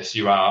that in this.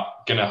 You are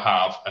going to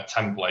have a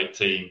template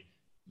team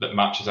that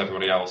matches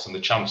everybody else, and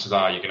the chances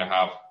are you're going to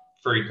have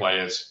 4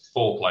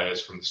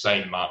 players from the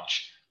same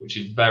match, which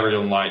is very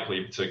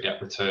unlikely to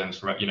get returns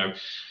from it.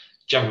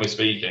 Generally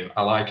speaking,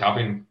 I like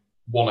having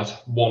one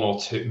or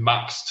two,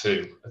 max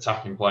 2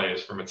 attacking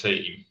players from a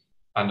team,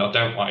 and I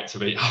don't like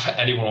to have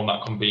anyone on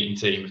that competing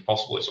team if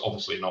possible. It's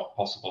obviously not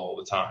possible all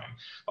the time,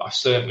 but I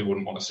certainly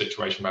wouldn't want a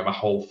situation where my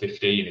whole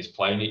 15 is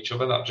playing each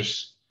other. That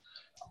just,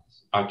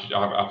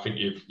 I think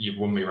you've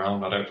won me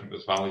around. I don't think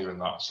there's value in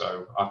that.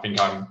 So I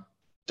think I'm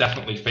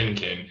definitely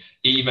thinking,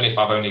 even if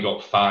I've only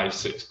got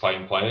 5-6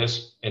 playing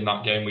players in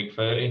that game week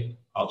 30,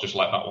 I'll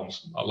let that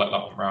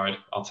one ride.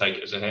 I'll take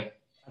it as a hit.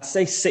 I'd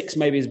say 6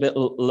 maybe is a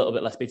little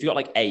bit less, but if you've got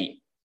like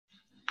 8,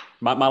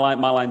 my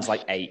line's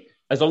like 8.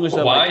 As long as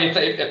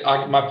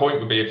my point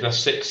would be if there's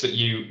 6 that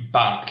you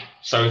back.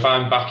 So if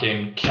I'm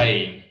backing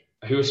Kane,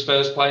 who are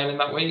Spurs playing in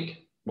that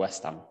week?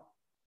 West Ham.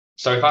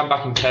 So if I'm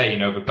backing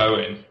Kane over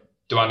Bowen,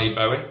 do I need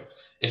Bowen?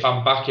 If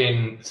I'm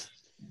backing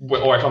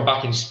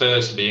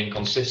Spurs to be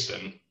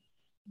inconsistent,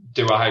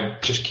 do I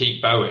just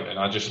keep Bowen and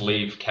I just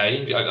leave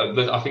Kane?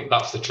 I think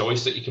that's the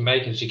choice that you can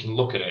make, is you can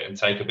look at it and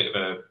take a bit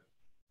of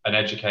an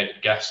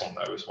educated guess on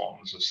those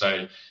ones and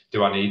say,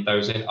 do I need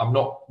those in? I'm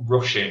not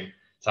rushing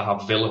to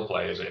have Villa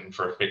players in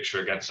for a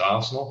fixture against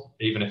Arsenal,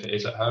 even if it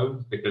is at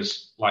home,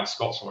 because like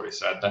Scott's already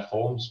said, their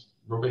form's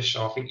rubbish.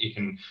 So I think you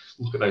can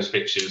look at those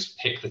fixtures,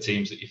 pick the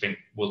teams that you think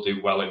will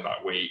do well in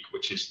that week,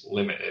 which is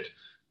limited,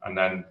 and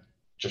then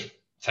just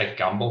take a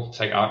gamble.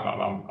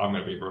 I'm going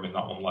to be running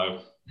that one low.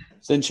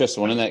 It's an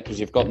interesting one, isn't it? Because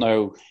you've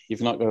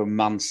not got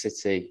Man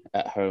City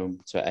at home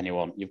to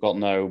anyone. You've got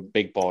no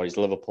big boys,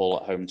 Liverpool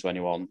at home to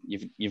anyone.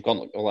 You've got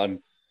all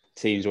them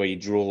teams where you're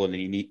drooling,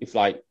 and you need if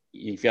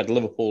you had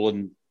Liverpool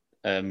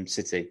and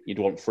City, you'd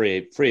want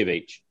three of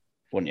each,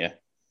 wouldn't you?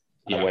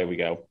 And away we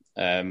go.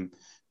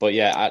 But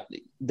yeah,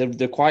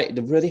 they're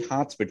really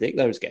hard to predict,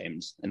 those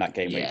games in that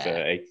game week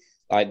 30.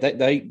 Like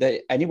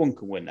they anyone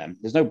can win them.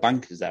 There's no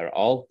bankers there at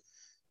all.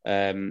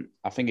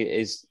 I think it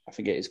is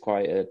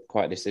quite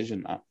a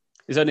decision. That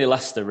there's only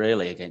Leicester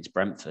really against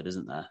Brentford,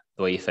 isn't there?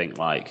 The way you think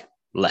like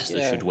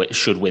Leicester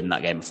should win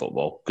that game of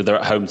football because they're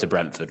at home to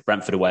Brentford.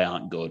 Brentford away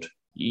aren't good.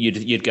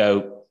 You'd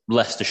go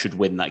Leicester should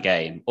win that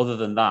game. Other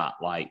than that,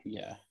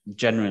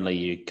 generally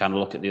you kind of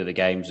look at the other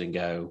games and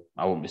go,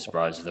 I wouldn't be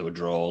surprised if there were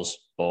draws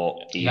or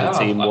either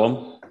team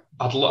won.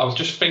 I was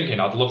just thinking,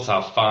 I'd love to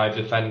have 5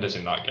 defenders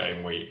in that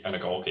game week and a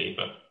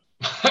goalkeeper.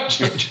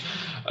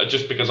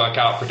 Just because I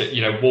can't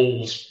predict,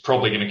 Wolves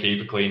probably going to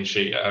keep a clean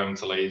sheet at home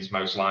to Leeds,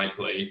 most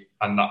likely.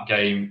 And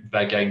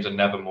their games are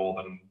never more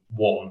than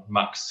 1,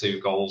 max 2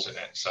 goals in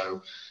it.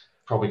 So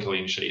probably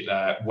clean sheet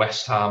there.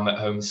 West Ham at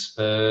home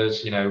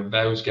Spurs,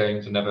 those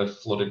games are never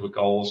flooded with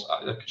goals.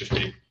 It could just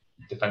be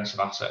defensive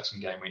assets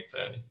in game week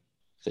 30.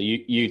 So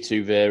you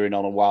two veering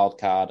on a wild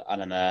card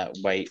and then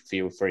wait for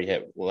your free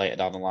hit later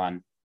down the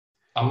line.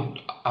 I'm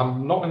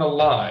not going to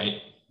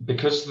lie,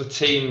 because the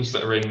teams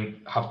that are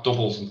in have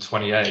doubles in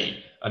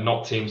 28 are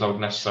not teams I would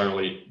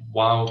necessarily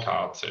wild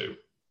card to.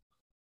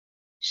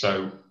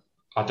 So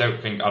I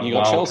don't think I'd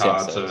wild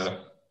card to.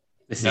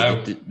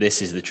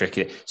 This is the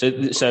tricky.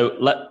 So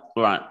let's.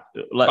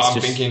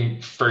 I'm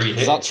thinking free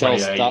hit.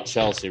 That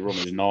Chelsea run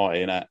is naughty,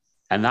 isn't it?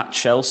 And that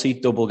Chelsea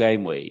double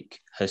game week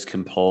has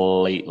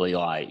completely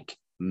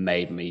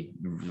made me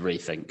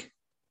rethink.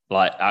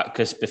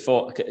 Because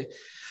before.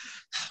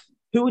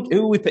 Who would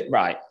we pick?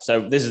 Right.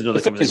 So this is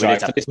another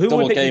conversation. Who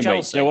would we pick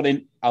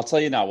Chelsea? I'll tell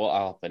you now what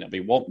will happen. It'll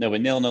be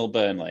 0-0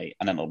 Burnley,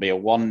 and then it'll be a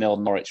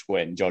 1-0 Norwich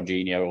win.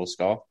 Jorginho will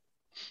score.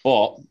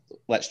 But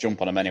let's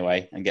jump on him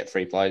anyway and get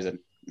 3 players in.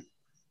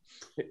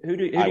 Who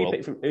do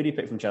you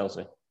pick from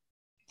Chelsea?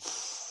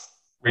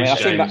 Reece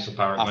James,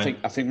 apparently.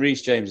 I think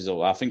Reece James is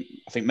all. I think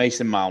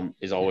Mason Mount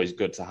is always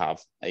good to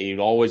have. He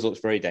always looks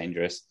very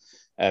dangerous.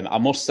 I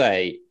must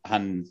say,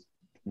 and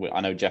I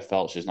know Jeff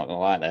Felch is not going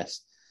to like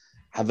this.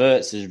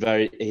 Havertz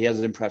he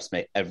has impressed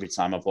me every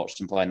time I've watched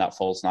him playing that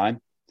false 9.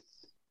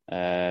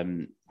 I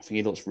think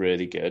he looks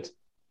really good.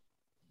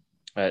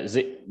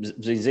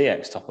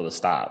 Ziyech's top of the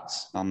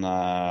stats. I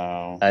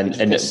know.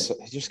 He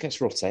just gets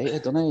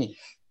rotated, doesn't he?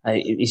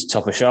 He's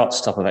top of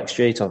shots, top of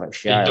XG, top of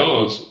XG. He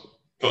does,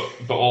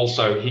 but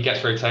also he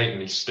gets rotated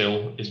and he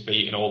still is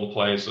beating all the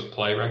players that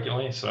play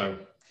regularly. So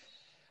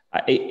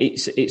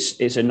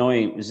it's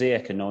annoying.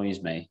 Ziyech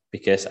annoys me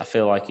because I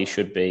feel like he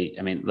should be.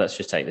 I mean, let's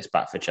just take this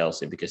back for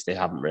Chelsea because they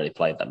haven't really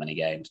played that many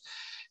games.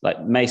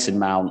 Like Mason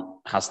Mount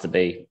has to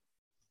be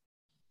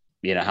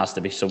has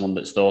to be someone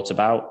that's thought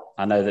about.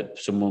 I know that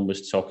someone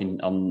was talking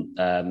on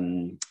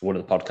one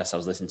of the podcasts I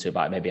was listening to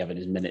about maybe having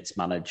his minutes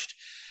managed.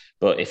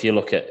 But if you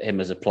look at him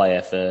as a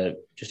player for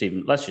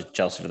let's just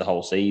Chelsea for the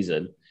whole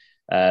season,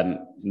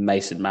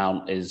 Mason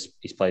Mount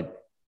he's played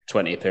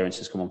 20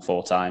 appearances, come on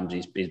 4 times.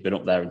 He's been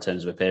up there in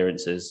terms of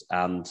appearances,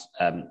 and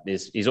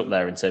he's up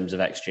there in terms of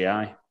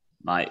XGI.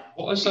 Like,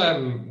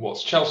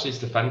 what's Chelsea's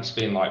defence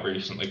been like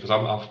recently? Because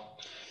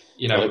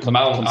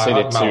Mount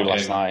conceded 2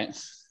 last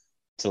night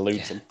to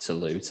Luton. Yeah, to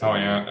Luton. Oh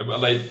yeah, well,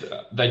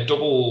 they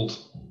doubled.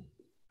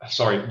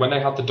 Sorry, when they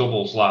had the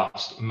doubles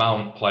last,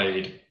 Mount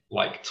played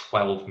like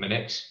 12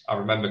 minutes. I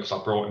remember because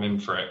I brought him in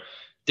for it.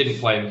 Didn't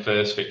play in the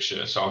first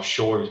fixture, so I was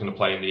sure he was going to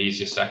play in the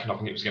easiest second. I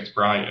think it was against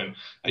Brighton,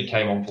 and he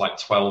came on for like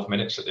 12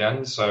 minutes at the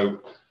end. So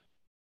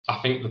I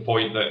think the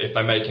point that if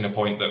they're making a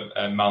point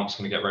that Mount's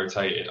going to get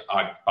rotated,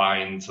 I buy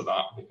into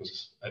that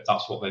because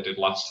that's what they did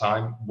last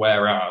time.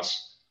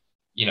 Whereas,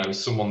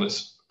 someone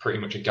that's pretty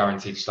much a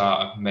guaranteed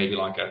starter, maybe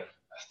like a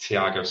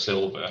Thiago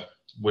Silva,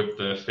 with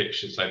the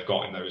fixtures they've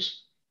got in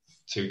those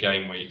 2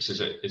 game weeks, is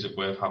it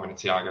worth having a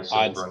Thiago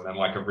Silva and then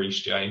like a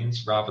Reece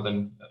James rather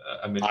than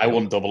a midfield? I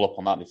wouldn't double up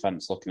on that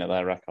defence looking at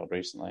their record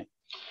recently.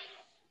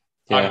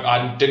 Yeah.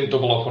 I didn't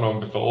double up on them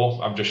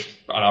before. I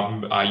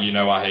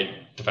hate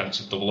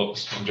defensive double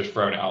ups. I'm just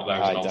throwing it out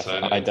there as an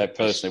alternative. I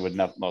personally would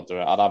never not do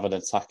it. I'd have an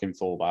attacking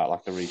fullback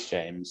like a Reece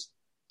James,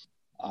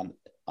 and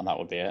that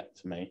would be it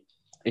for me.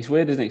 It's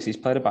weird, isn't it? Because he's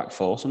played a back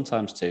 4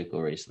 sometimes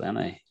Tuchel recently,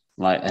 hasn't he?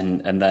 Like,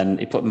 and then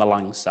he put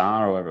Malang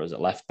Sarr or whoever it was at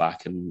left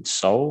back, and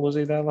Sol was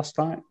he there last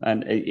night?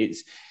 And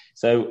it's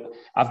so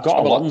I've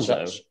got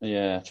Alonso.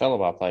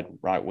 Chalobah played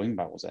right wing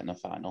back, was it, in the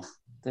final?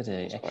 Did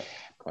he?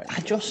 Quite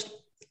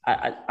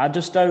I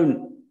just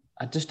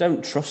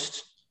don't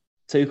trust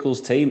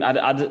Tuchel's team.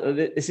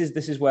 This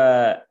is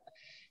where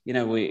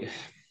we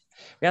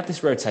had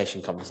this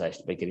rotation conversation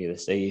at the beginning of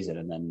the season,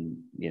 and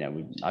then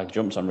I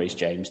jumped on Reece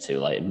James too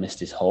late and missed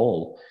his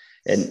haul,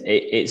 and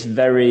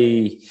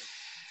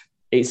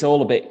it's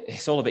all a bit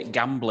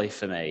gambly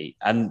for me,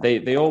 and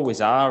they always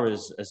are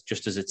as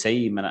just as a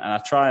team. And I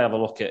try to have a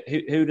look at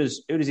who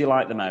does he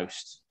like the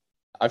most.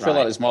 I feel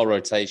like there's more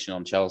rotation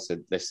on Chelsea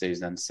this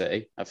season than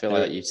City. I feel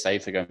like you're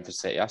safer going for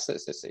City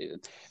assets this season.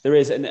 There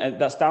is, and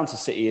that's down to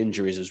City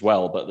injuries as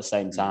well. But at the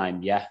same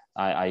time,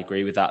 I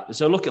agree with that.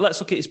 So let's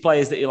look at his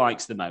players that he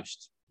likes the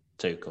most.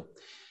 Tuchel,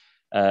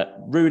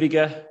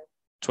 Rudiger,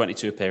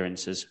 22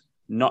 appearances,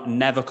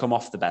 never come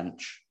off the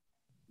bench.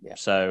 Yeah.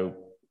 So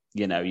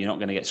you're not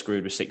going to get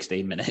screwed with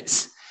 16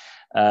 minutes.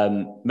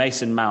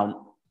 Mason Mount,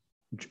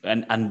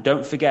 and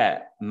don't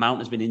forget, Mount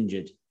has been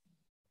injured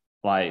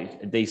like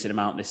a decent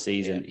amount this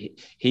season. Yeah.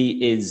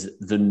 He is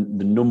the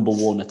number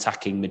 1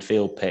 attacking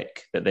midfield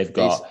pick that they've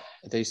got.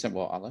 A decent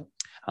what, Alan?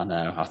 I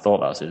know. I thought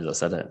that as soon as I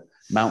said it.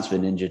 Mount's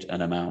been injured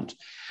an amount.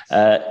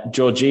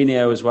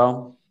 Jorginho as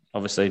well.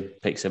 Obviously,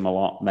 picks him a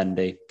lot.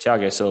 Mendy.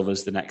 Thiago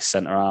Silva's the next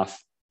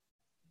centre-half.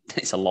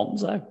 It's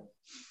Alonso.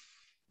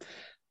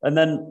 And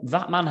then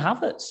that man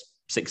Havertz,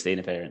 16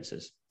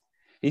 appearances.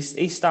 He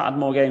started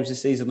more games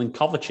this season than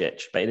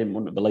Kovacic, but he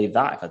wouldn't believe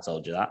that if I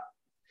told you that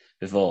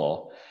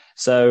before.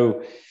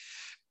 So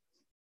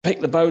pick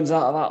the bones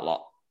out of that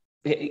lot.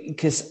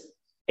 Because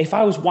if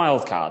I was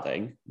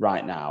wildcarding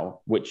right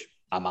now, which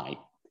I might,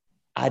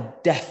 I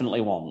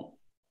definitely want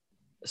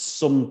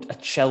a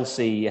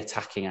Chelsea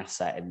attacking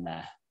asset in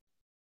there.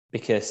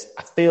 Because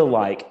I feel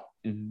like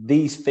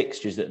these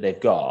fixtures that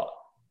they've got,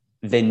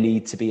 they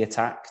need to be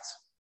attacked.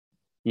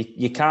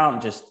 You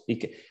can't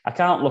I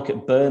can't look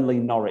at Burnley,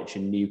 Norwich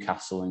and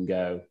Newcastle and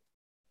go,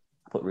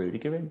 I put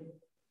Rudiger in.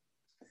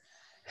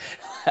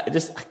 I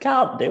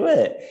can't do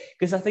it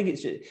because I think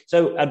it's just,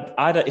 so.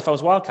 If I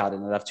was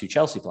wildcarding, I'd have 2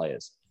 Chelsea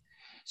players.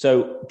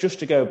 So just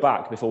to go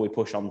back before we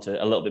push on to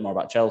a little bit more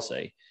about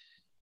Chelsea,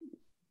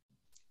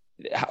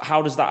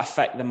 how does that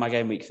affect my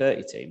game week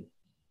 30 team?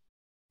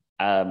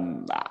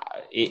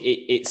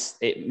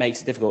 It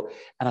makes it difficult.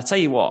 And I tell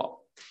you what,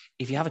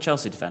 if you have a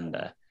Chelsea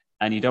defender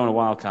and you don't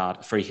want a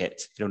wildcard, a free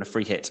hit, you don't want a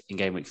free hit in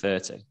game week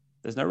 30,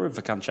 there's no room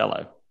for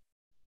Cancelo.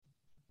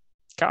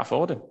 Can't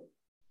afford him.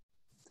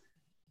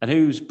 And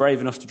who's brave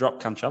enough to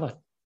drop Cancelo?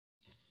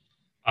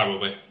 I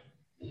will be.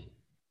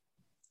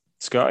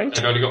 Scotty?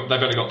 They've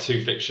only got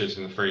 2 fixtures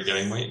in the 3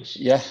 game weeks.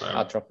 Yeah, so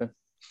I'd drop him.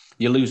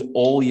 You lose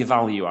all your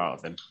value out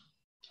of him.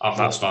 I've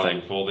lost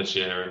value before this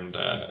year, and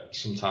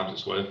sometimes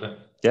it's worth it.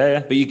 Yeah.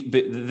 But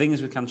the thing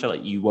is with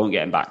Cancelo, you won't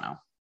get him back now.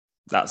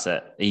 That's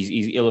it.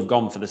 He'll have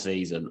gone for the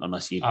season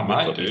unless you. I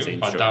might do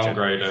if I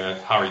downgrade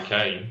Harry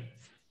Kane.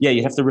 Yeah,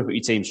 you have to rip up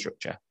your team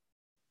structure.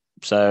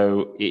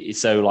 So he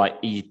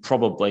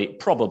probably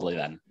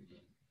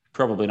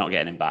not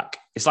getting him back.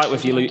 It's like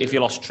if you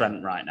lost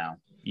Trent right now,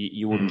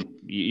 you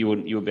wouldn't be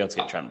able to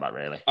get Trent back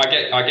really.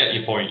 I get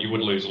your point. You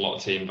would lose a lot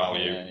of team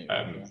value.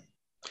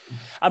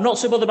 I'm not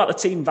so bothered about the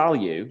team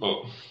value.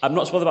 I'm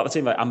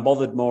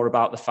bothered more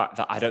about the fact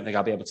that I don't think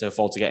I'll be able to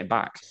afford to get him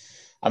back.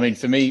 I mean,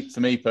 for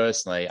me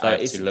personally, I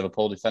have 2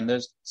 Liverpool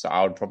defenders, so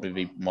I would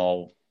probably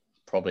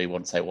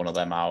want to take one of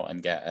them out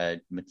and get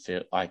a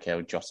midfield like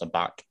a Jota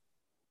back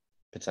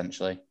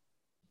potentially.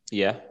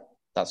 Yeah.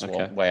 That's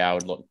one way I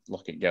would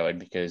look at going,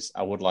 because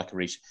I would like a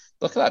reach.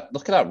 Look at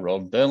that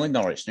run: Burnley,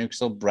 Norwich,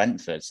 Newcastle,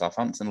 Brentford,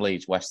 Southampton,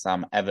 Leeds, West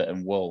Ham,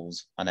 Everton,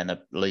 Wolves, and then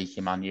a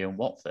leaky Man U and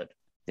Watford.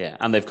 Yeah,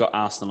 and they've got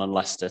Arsenal and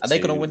Leicester. Are they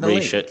going to win the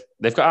league?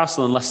 They've got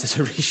Arsenal and Leicester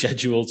to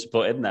reschedule to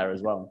put in there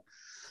as well.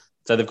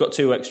 So they've got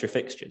 2 extra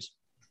fixtures.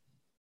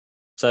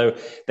 So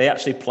they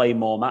actually play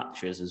more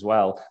matches as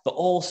well. But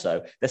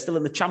also, they're still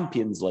in the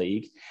Champions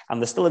League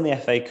and they're still in the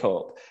FA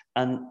Cup.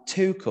 And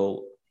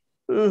Tuchel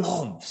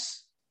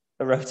loves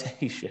a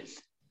rotation.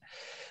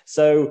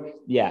 So,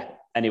 yeah,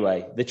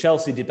 anyway, the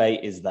Chelsea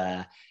debate is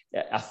there.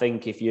 I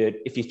think if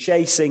you're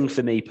chasing,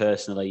 for me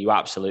personally, you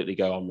absolutely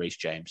go on Reece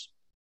James,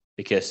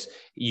 because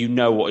you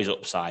know what his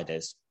upside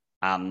is.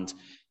 And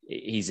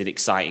he's an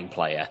exciting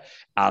player.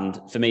 And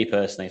for me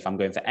personally, if I'm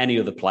going for any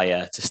other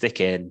player to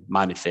stick in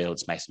my midfield,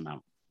 it's Mason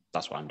Mount.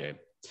 That's what I'm doing.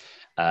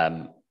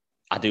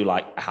 I do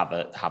like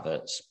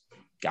Havertz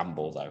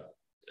gamble, though,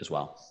 as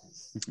well.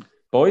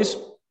 Boys,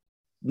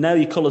 nail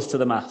your colours to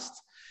the mast.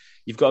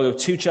 You've got to go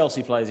 2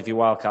 Chelsea players if you're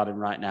wildcarding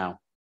right now.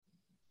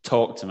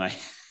 Talk to me.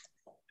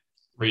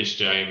 Reece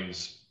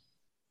James,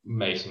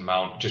 Mason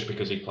Mount, just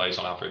because he plays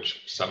on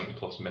average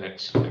 70+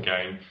 minutes a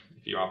game,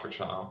 if you average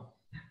that out.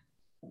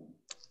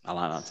 I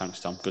like that. Thanks,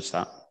 Tom. Good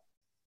start.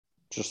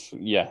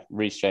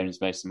 Reece James,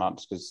 Mason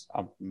Mount, because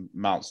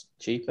Mount's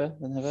cheaper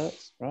than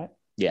Havertz, right?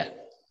 Yeah.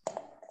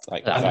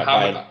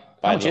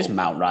 How much is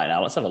Mount right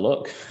now? Let's have a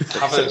look.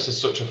 Havertz is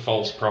such a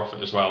false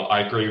prophet as well.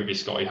 I agree with you,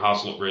 Scott. He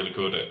has looked really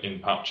good in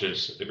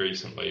patches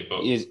recently,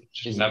 but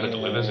just never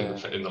delivers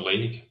in the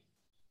league.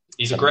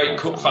 He's a great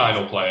cup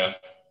final player.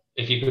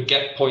 If you could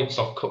get points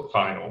off cup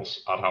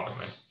finals, I'd have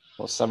him in.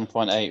 Well,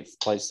 7.8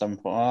 plays 7.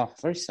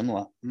 Very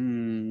similar.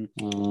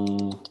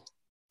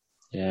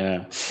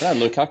 Yeah.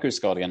 Lukaku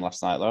scored again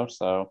last night, though.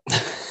 So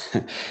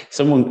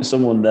someone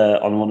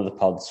on one of the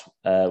pods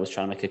was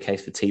trying to make a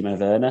case for Timo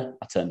Werner.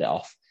 I turned it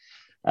off.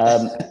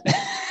 I'm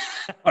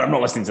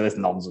not listening to this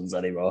nonsense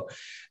anymore.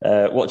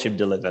 Watch him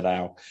deliver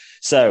now.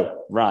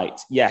 So, right,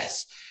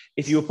 yes.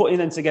 If you were putting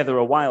them together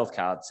a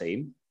wildcard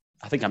team,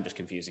 I think I'm just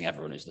confusing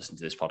everyone who's listening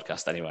to this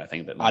podcast anyway. I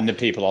think that and the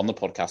people on the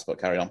podcast, but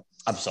carry on.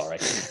 I'm sorry.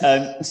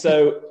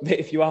 So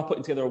if you are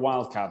putting together a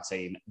wildcard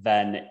team,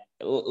 then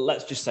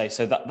let's just say,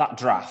 so that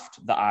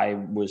draft that I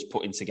was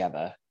putting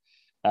together,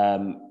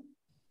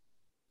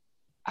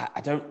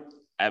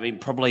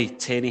 probably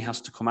Tierney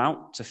has to come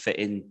out to fit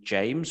in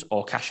James,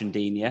 or Cash and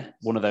Digne.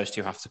 One of those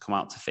two have to come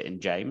out to fit in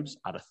James,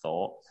 I'd have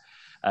thought.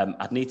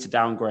 I'd need to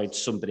downgrade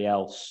somebody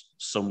else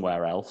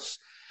somewhere else.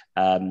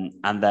 And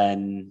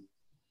then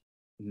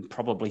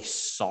probably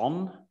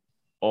Son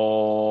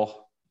or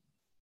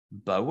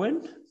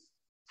Bowen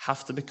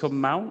have to become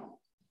Mount.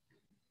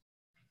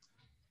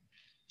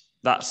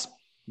 That's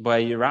where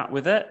you're at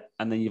with it.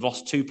 And then you've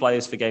lost 2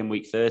 players for game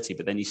week 30,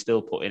 but then you're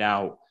still putting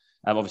out,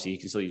 obviously you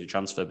can still use a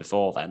transfer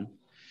before then,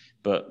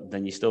 but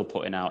then you're still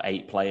putting out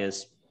 8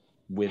 players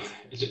with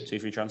 2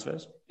 free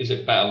transfers. Is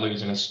it better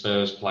losing a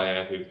Spurs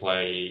player who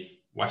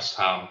play West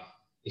Ham?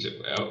 Is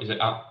it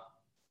at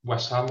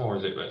West Ham or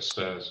is it at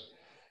Spurs?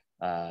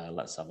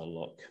 Let's have a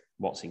look.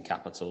 What's in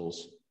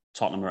capitals?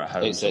 Tottenham are at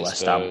home to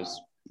West Ham.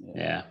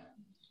 Yeah.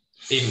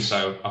 Even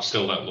so, I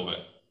still don't love it.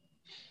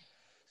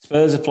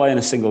 Spurs are playing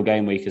a single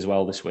game week as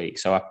well this week,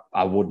 so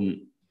I wouldn't.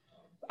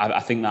 I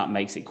think that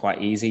makes it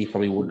quite easy. You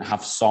probably wouldn't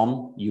have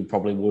Son. You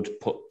probably would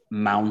put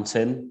Mount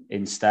in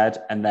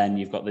instead, and then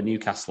you've got the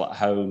Newcastle at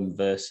home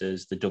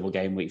versus the double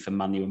game week for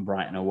Man U and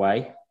Brighton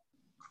away.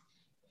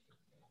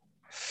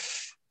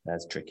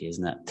 That's tricky,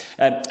 isn't it?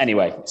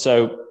 Anyway,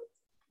 so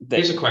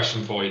here's a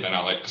question for you then,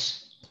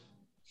 Alex.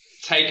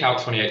 Take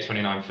out 28,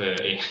 29,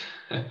 30.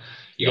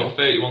 You got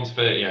 31 to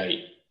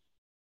 38.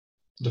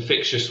 The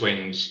fixture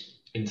swings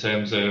in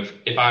terms of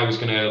if I was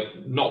going to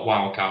not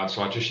wildcard,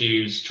 so I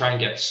just try and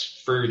get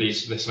through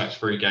this next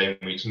 3 game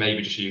weeks,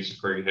 maybe just use a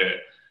free hit,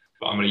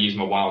 but I'm going to use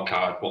my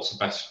wildcard. What's the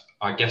best?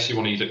 I guess you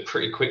want to use it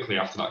pretty quickly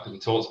after that, because we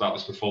talked about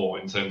this before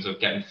in terms of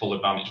getting full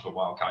advantage of a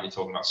wildcard. You're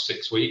talking about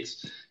 6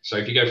 weeks. So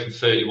if you go from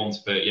 31 to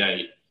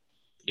 38,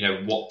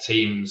 what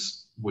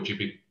teams would you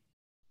be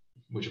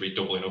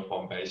doubling up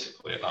on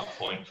basically at that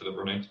point for the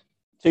running?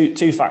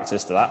 Two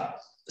factors to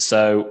that.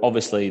 So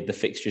obviously the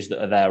fixtures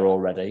that are there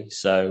already.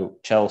 So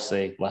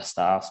Chelsea,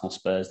 Leicester, Arsenal,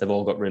 Spurs, they've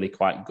all got really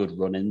quite good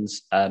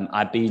run-ins.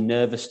 I'd be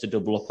nervous to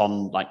double up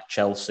on like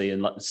Chelsea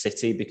and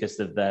City because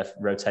of their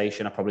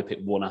rotation. I'd probably pick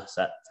one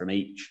asset from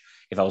each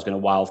if I was going to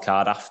wild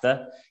card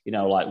after.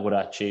 Would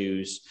I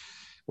choose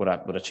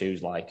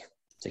like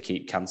to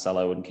keep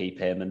Cancelo and keep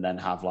him and then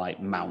have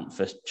like Mount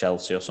for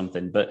Chelsea or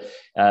something? But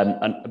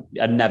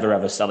I'd never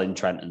ever sell in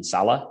Trent and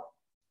Salah,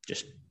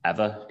 just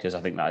ever, because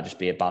I think that'd just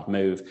be a bad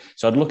move.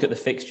 So I'd look at the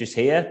fixtures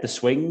here, the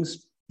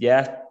swings.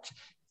 Yeah,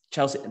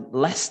 Chelsea,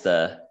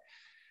 Leicester.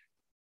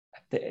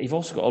 You've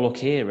also got to look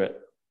here at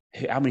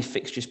how many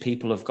fixtures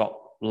people have got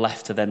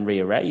left to then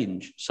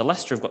rearrange. So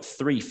Leicester have got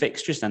 3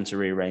 fixtures then to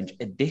rearrange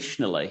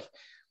additionally,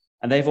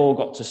 and they've all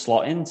got to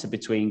slot into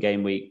between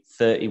game week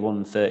 31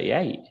 and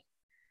 38.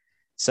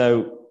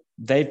 So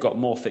they've got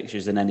more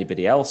fixtures than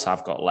anybody else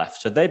have got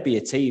left. So they'd be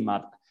a team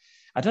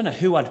I don't know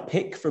who I'd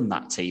pick from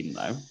that team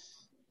though.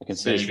 I can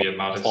see Maybe a us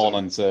Maddison.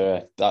 falling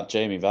into that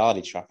Jamie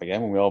Vardy trap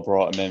again when we all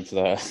brought him in for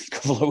the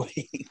couple of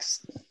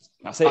weeks.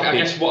 That's it. I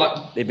guess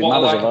what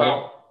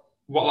I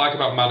like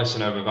about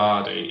Maddison over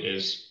Vardy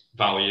is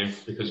value,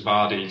 because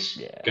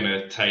Vardy's going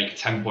to take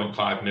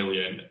 10.5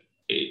 million.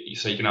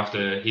 So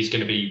he's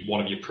going to be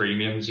one of your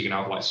premiums. You're going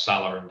to have like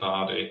Salah and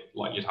Vardy,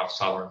 like you'd have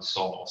Salah and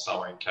Son or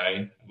Salah and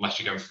Kane, unless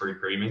you're going through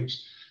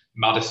premiums.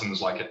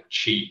 Maddison's like a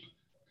cheap,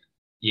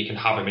 you can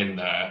have him in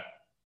there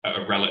at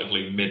a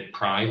relatively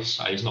mid-price.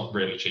 He's not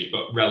really cheap,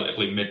 but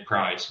relatively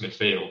mid-price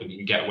midfield, and you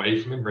can get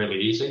away from him really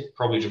easy.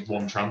 Probably just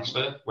one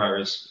transfer,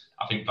 whereas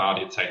I think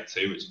Vardy would take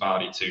two. It's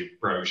Vardy to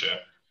Brozier,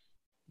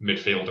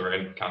 midfielder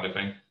in kind of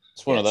thing.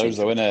 It's one of those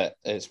though, isn't it?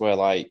 It's where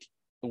like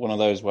one of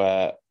those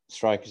where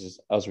strikers,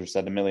 as we've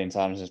said a million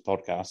times in this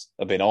podcast,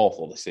 have been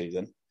awful this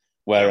season,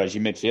 whereas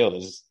your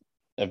midfielders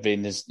have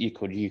been you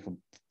could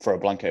throw a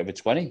blanket over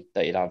 20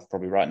 that you'd have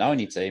probably right now in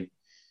your team.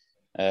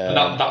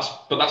 That's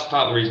part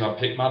of the reason I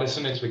picked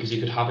Maddison, is because you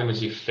could have him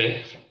as your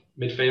fifth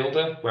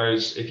midfielder,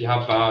 whereas if you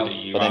have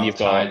Vardy, you've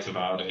tied to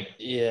Vardy.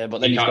 Yeah,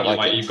 but then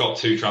you've got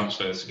two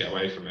transfers to get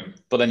away from him.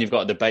 But then you've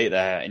got a debate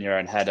there in your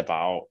own head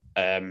about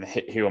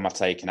who am I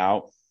taking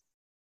out?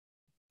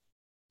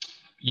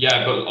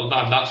 Yeah,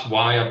 but that's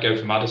why I'd go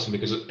for Maddison,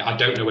 because I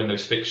don't know when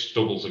those fixed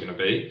doubles are going to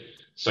be.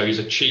 So he's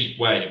a cheap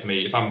way of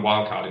me. If I'm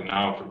wildcarding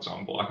now, for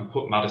example, I can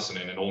put Maddison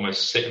in and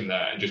almost sit him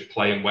there and just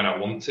play him when I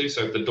want to.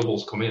 So if the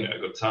doubles come in at a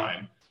good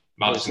time,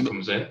 Maddison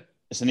comes in.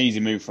 It's an easy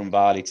move from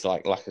Vardy to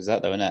like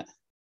Lacazette, though, isn't it?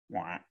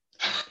 Poor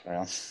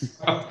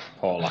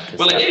Lacazette.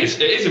 Well, it is.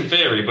 It is in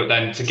theory, but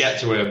then to get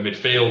to a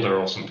midfielder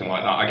or something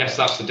like that, I guess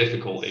that's the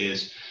difficulty.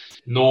 Is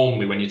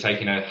normally when you're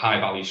taking a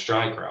high-value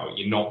striker out,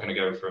 you're not going to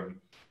go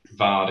from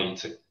Vardy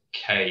to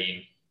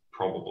Kane,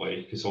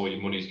 probably, because all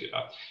your money's good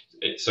at.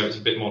 So it's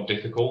a bit more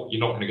difficult.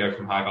 You're not going to go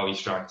from high-value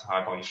striker to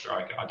high-value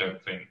striker, I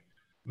don't think.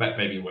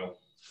 Maybe you will,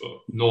 but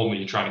normally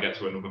you're trying to get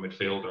to another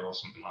midfielder or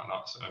something like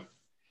that. So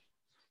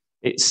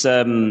it's,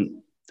 I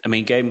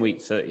mean, game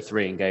week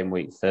 33 and game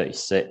week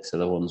 36 are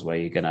the ones where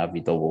you're going to have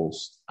your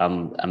doubles.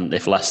 And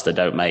if Leicester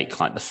don't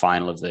make like the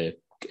final of the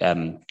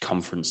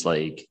Conference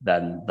League,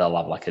 then they'll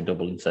have like a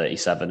double in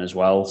 37 as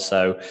well.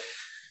 So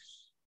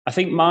I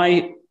think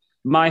my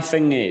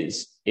thing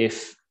is,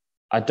 if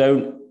I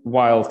don't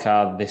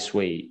wildcard this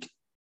week,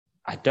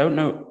 I don't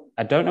know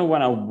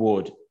when I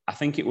would. I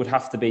think it would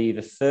have to be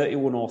either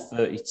 31 or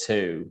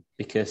 32,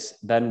 because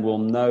then we'll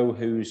know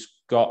who's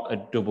got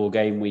a double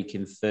game week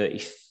in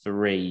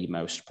 33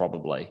 most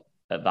probably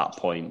at that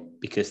point,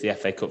 because the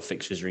FA Cup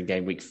fixtures are in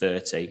game week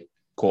 30,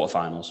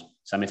 quarterfinals,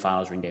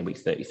 semi-finals are in game week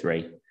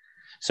 33.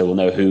 So we'll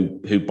know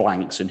who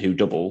blanks and who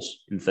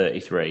doubles in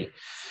 33.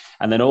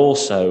 And then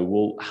also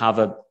we'll have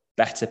a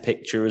better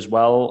picture as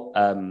well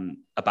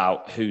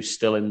about who's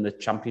still in the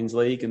Champions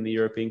League and the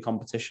European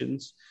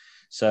competitions.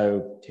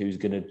 So who's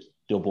going to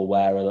double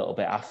where a little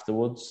bit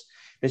afterwards.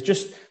 There's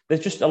just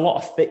a lot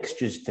of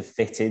fixtures to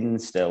fit in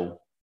still,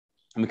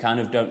 and we kind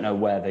of don't know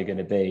where they're going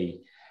to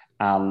be.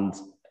 And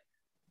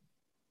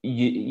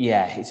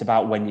it's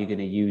about when you're going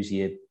to use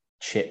your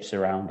chips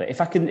around it.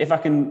 I'm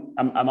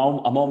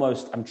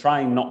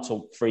trying not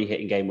to free hit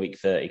in game week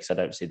 30 because I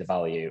don't see the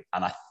value.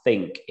 And I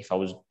think if I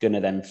was going to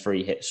then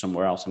free hit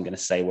somewhere else, I'm going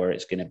to say where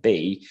it's going to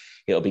be.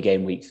 It'll be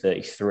game week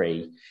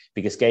 33,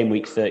 because game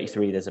week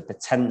 33, there's a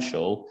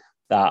potential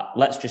that,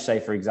 let's just say,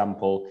 for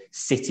example,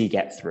 City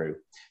get through.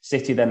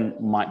 City then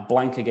might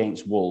blank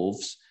against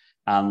Wolves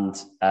and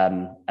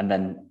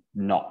then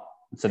not.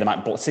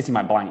 So City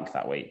might blank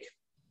that week.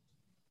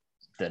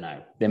 Don't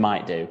know. They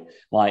might do.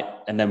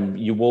 And then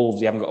your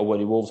Wolves, you haven't got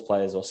any Wolves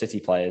players or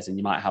City players, and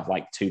you might have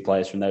like two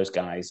players from those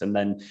guys. And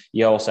then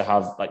you also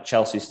have like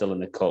Chelsea still in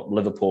the cup,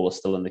 Liverpool are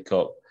still in the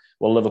cup.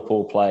 Well,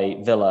 Liverpool play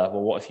Villa.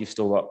 Well, what if you've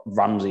still got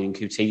Ramsey and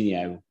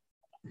Coutinho?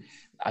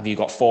 Have you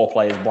got four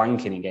players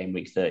blanking in game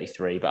week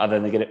 33? But other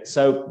than they get it,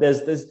 so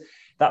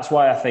that's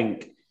why I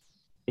think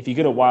if you're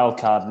going to wild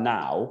card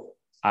now,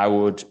 I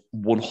would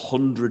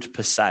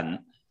 100%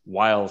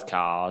 wild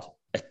card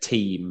a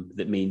team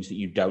that means that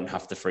you don't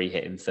have to free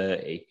hit in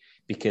 30,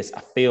 because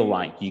I feel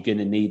like you're going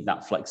to need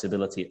that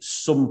flexibility at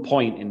some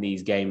point in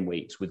these game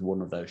weeks with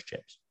one of those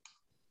chips,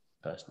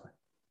 personally.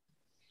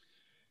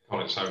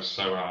 God, it sounds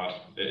so hard.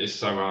 It is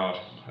so hard.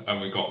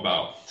 And we've got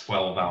about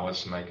 12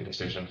 hours to make a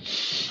decision.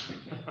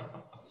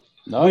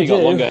 No, you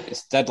got longer.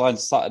 It's deadline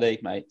Saturday,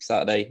 mate.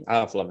 Saturday,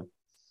 11:30.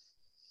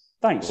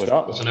 Thanks,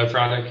 Scott. So no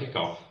Friday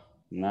kickoff?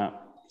 No.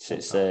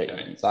 It's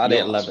Saturday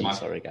at 11,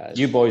 sorry, guys.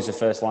 You boys are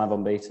first live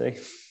on BT.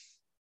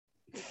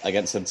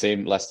 Against a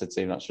team, Leicester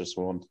team that's just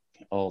won.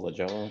 Oh, the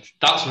George.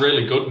 That's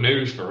really good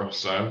news for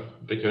us, though,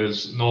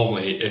 because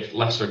normally if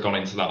Leicester had gone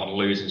into that on a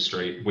losing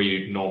streak,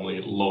 we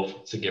normally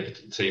love to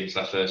give teams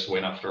their first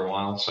win after a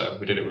while. So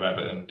we did it with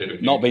Everton.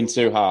 Not being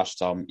too harsh,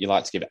 Tom. You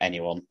like to give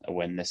anyone a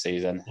win this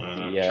season.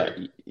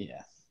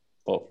 Yeah.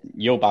 But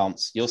you'll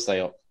bounce. You'll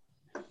stay up.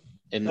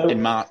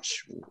 In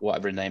March,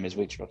 whatever his name is,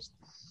 we trust.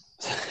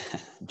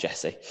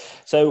 Jesse.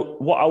 So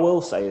what I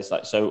will say is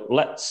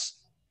let's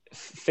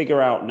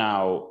figure out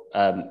now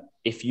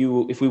if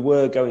we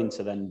were going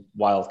to then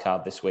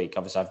wildcard this week,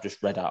 obviously I've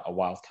just read out a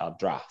wildcard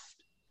draft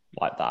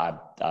like that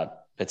I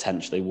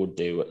potentially would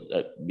do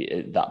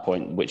at that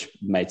point, which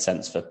made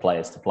sense for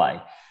players to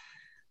play.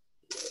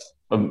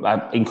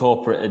 I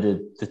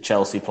incorporated the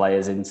Chelsea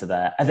players into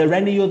there. Are there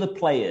any other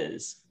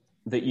players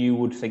that you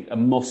would think are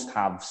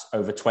must-haves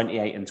over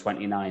 28 and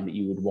 29 that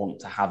you would want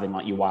to have in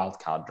like your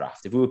wildcard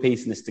draft? If we were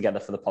piecing this together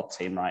for the pod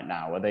team right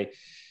now, are they,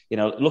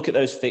 look at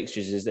those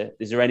fixtures. Is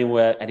there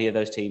anywhere, any of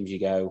those teams you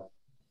go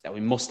that we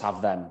must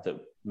have them that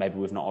maybe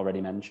we've not already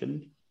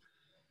mentioned?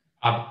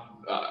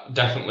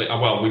 Definitely.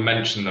 Well, we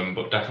mentioned them,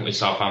 but definitely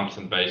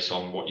Southampton based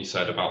on what you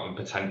said about them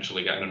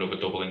potentially getting another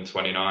double in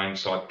 29.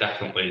 So I'd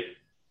definitely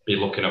be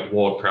looking at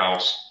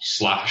Ward-Prowse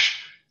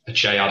 / a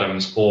Che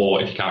Adams,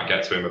 or if you can't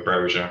get to him, a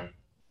Brozier.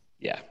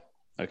 Yeah.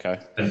 Okay.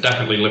 And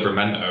definitely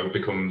Livramento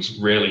becomes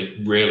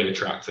really, really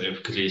attractive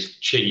because he's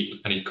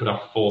cheap and he could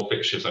have 4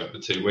 fixtures over the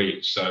 2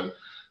 weeks. So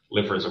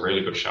Liver is a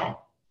really good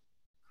shout.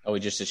 Are we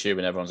just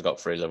assuming everyone's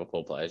got 3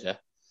 Liverpool players, yeah?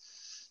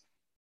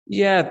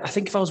 Yeah, I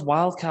think if I was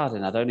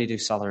wildcarding, I'd only do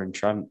Salah and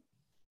Trent.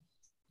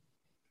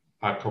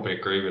 I'd probably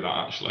agree with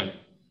that, actually.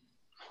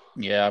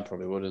 Yeah, I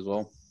probably would as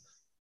well.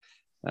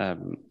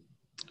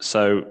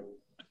 So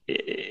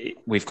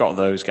we've got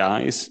those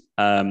guys.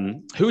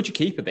 Who would your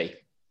keeper be?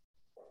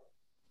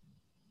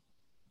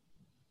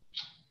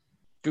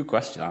 Good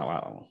question.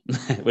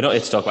 We're not here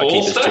to talk about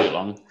keepers too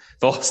long.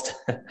 Forster.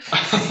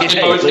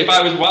 If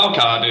I was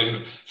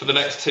wildcarding for the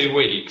next 2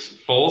 weeks,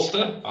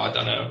 Forster? I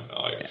don't know.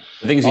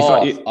 The thing is, I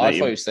thought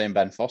you were saying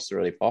Ben Foster,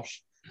 really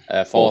posh.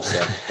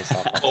 Forster.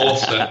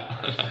 Forster.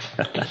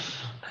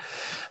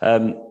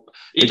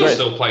 He does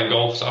still play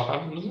golf,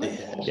 Southampton, doesn't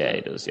he? Yeah,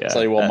 he does. Yeah. I'll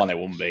tell you one man it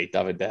wouldn't be,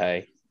 David De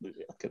Gea.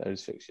 Look at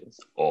those fixtures.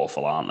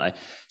 Awful, aren't they?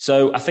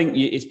 So I think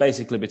it's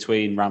basically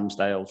between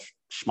Ramsdale,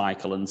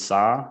 Schmeichel, and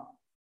Sarr.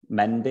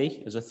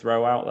 Mendy as a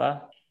throw out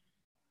there.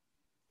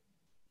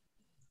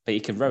 But you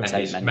can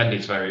rotate Mendy.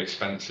 Mendy's very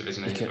expensive,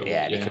 isn't he?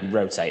 You can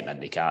rotate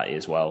Mendy, can't you,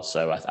 as well?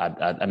 So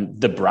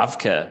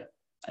Dubravka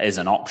is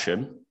an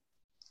option.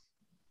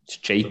 It's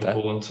cheaper.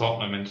 Liverpool and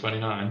Tottenham in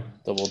 29.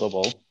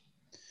 Double.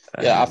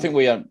 Yeah, I think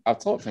we've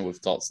talked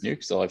to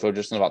Newcastle. If we're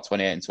just about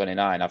 28 and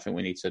 29, I think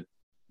we need to.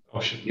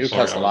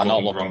 Newcastle are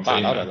not looking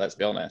bad, are they? Let's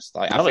be honest.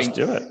 Let's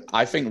do it.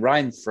 I think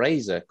Ryan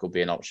Fraser could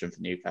be an option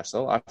for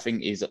Newcastle. I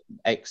think he's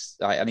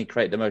and he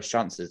created the most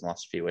chances in the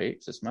last few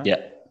weeks, isn't he?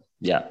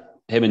 Yeah.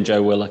 Him and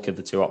Joe Willock are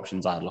the 2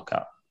 options I'd look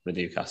at with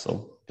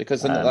Newcastle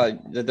because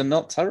they're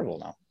not terrible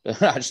now.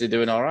 They're actually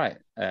doing all right.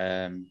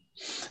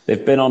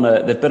 They've been on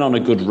a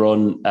good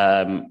run.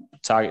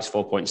 Target's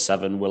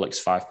 4.7,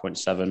 Willock's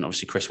 5.7.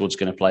 Obviously, Chris Wood's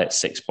going to play at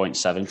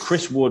 6.7.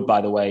 Chris Wood, by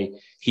the way,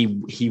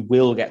 he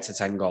will get to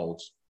 10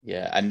 goals.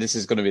 Yeah, and this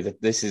is going to be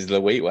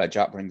the week where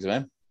Jack brings him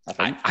in.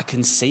 I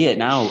can see it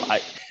now.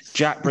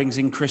 Jack brings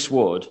in Chris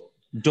Wood,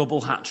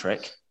 double hat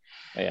trick.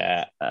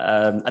 Yeah,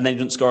 and then he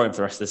doesn't score him for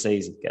the rest of the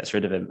season. Gets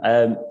rid of him.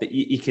 But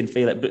you can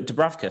feel it. But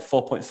Dubravka,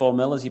 4.4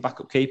 mil as your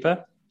backup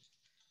keeper.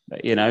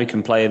 But, he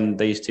can play in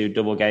these 2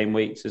 double game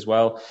weeks as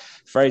well.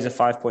 Fraser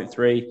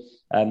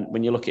 5.3.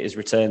 When you look at his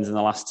returns in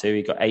the last 2,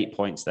 he got 8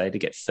 points there. He did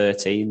get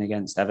 13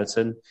 against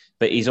Everton.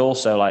 But he's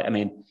also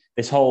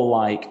this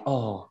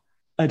whole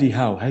Eddie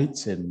Howe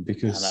hates him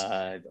because this,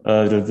 that,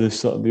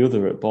 and the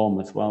other at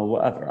Bournemouth. Well,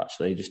 whatever,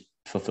 actually, he just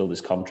fulfilled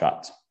his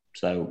contract.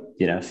 So,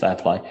 fair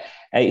play.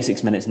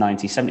 86 minutes,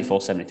 90,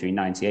 74, 73,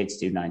 90,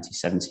 82, 90,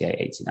 78,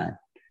 89.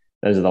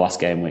 Those are the last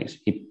game weeks.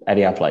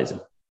 Eddie Howe plays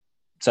him.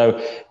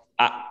 So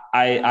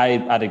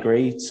I'd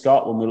agree,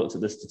 Scott, when we looked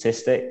at the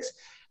statistics,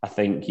 I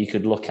think you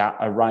could look at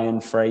a Ryan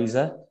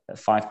Fraser at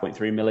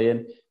 5.3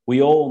 million.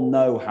 We all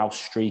know how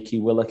streaky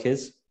Willock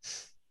is,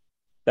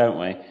 don't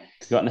we?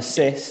 He's got an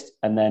assist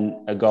and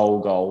then a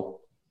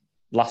goal.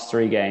 Last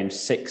 3 games,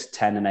 6,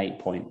 10 and 8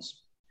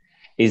 points.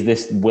 Is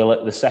this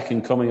Willock the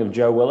second coming of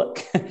Joe Willock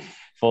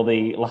for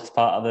the last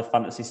part of the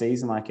fantasy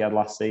season like he had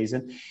last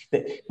season?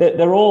 They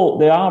are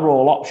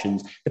all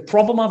options. The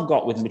problem I've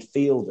got with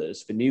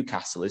midfielders for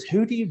Newcastle is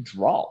who do you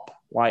drop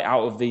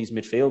out of these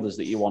midfielders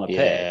that you want to pick?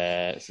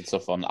 Yeah, it's a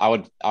tough one. I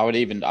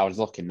was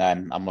looking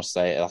then, I must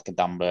say, like a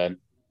Dan Burn.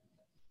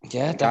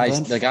 Yeah,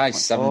 the guy's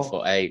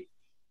 7'8".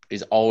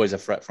 He's always a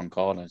threat from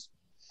corners.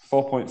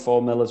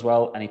 4.4 mil as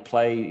well, and he's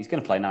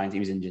going to play 90. He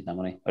was injured then,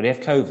 wasn't he? Or did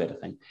he have COVID, I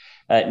think?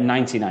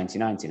 90.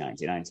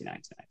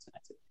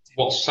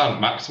 What's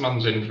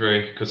Saint-Maximin's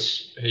injury?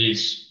 Because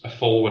he's a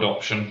forward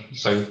option,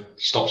 so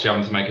stops you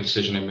having to make a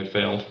decision in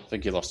midfield. I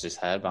think he lost his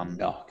hairband.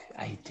 Knock.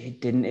 He did,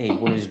 didn't he?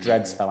 One of his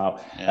dreads fell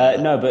out. Yeah.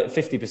 No, but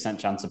 50%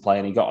 chance of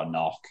playing. He got a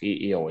knock.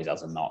 He always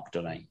has a knock,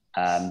 doesn't he?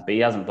 But he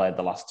hasn't played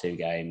the last 2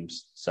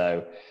 games.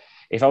 So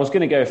if I was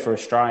going to go for a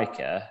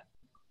striker,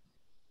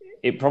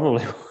 it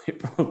probably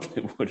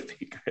would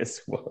be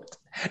Chris Wood.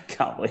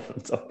 Can't believe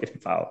I'm talking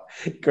about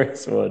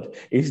Chris Wood.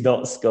 He's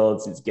not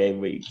scored since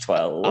game week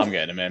 12. I'm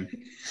getting him in.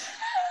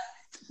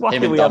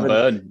 Him and Dan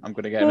Burn. I'm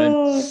going to get him in.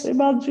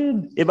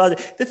 Imagine.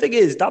 The thing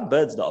is, Dan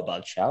Burn's not a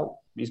bad shout.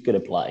 He's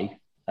going to play.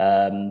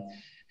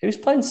 Who's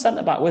playing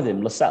centre back with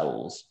him?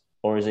 Lascelles,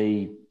 or is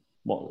he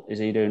What is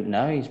he doing?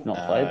 No, he's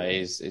not played.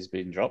 He's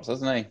been dropped,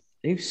 hasn't he?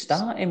 Who's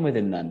starting with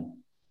him then?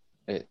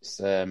 It's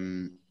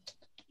Is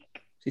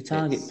he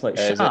target play?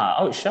 Shah.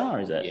 Oh, it's Shah,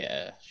 is it?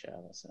 Yeah, Shah.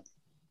 That's it.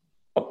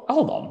 Oh,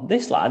 hold on,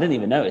 this lad, I didn't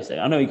even notice it.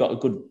 I know he got a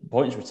good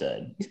points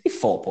return.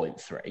 He's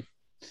 4.3.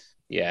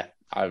 Yeah,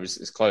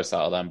 it's close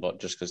out of them, but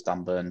just because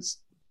Dan Burns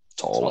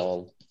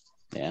tall.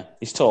 Yeah,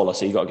 he's taller,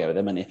 so you got to go with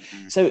him, haven't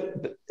you?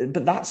 So,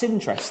 but that's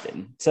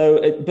interesting.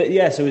 So, but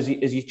yeah, so as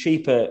you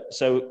cheaper,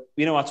 so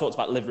I talked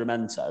about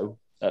Livramento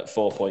at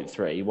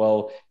 4.3.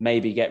 Well,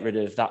 maybe get rid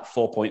of that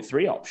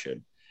 4.3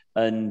 option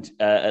and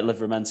at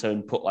Livramento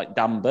and put like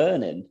Dan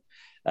Burn in.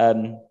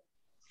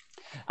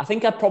 I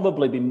think I'd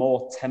probably be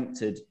more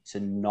tempted to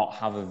not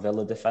have a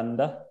Villa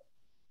defender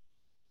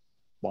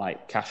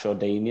like Cash or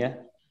Digne.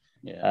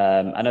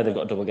 Yeah. I know they've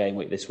got a double game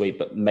week this week,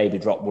 but maybe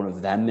drop one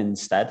of them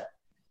instead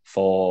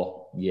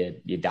for your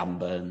Dan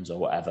Burns or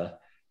whatever.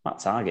 Matt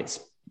Targett's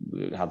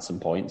had some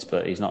points,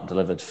 but he's not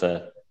delivered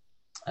for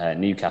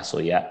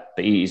Newcastle yet,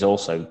 but he's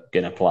also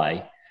going to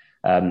play.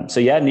 So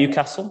yeah,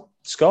 Newcastle.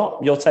 Scott,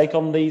 your take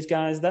on these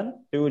guys then?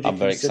 Who would you I'm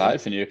very excited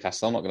for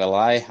Newcastle. I'm not going to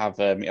lie.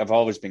 I've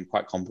always been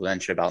quite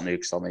complimentary about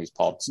Newcastle on these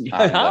pods. You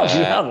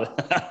have.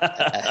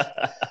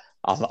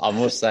 I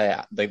must say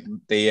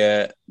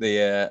the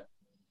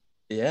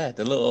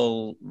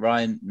little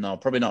Ryan. No,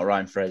 probably not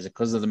Ryan Fraser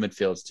because of the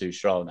midfield's too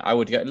strong. I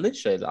would get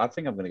literally. I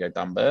think I'm going to go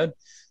Dan Burn,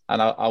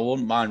 and I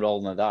wouldn't mind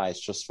rolling the dice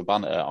just for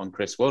banter on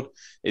Chris Wood.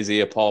 Is he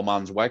a poor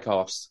man's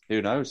Weghorst?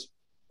 Who knows?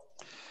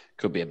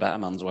 Could be a better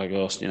man's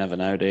Weghorst. You never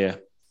know, do you?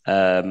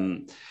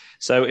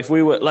 So if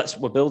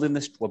we're building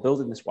this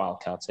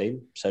wildcard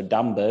team. So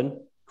Dan Burn,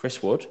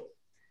 Chris Wood,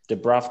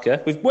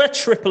 Dubravka. We're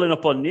tripling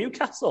up on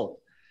Newcastle.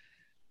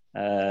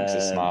 It's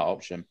a smart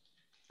option.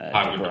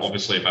 I would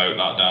obviously vote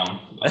that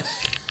down.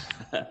 That's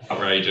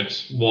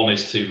outrageous. One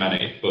is too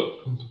many,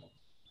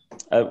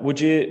 but what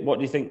do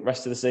you think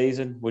rest of the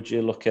season? Would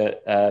you look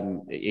at?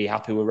 Are you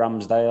happy with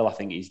Ramsdale? I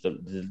think he's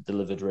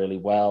delivered really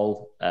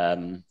well.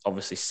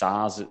 Obviously,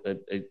 Sarr's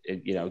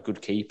a good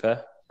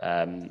keeper.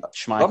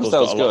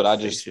 Ramsdale's good.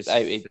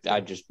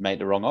 I just make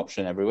the wrong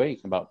option every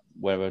week about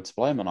whether to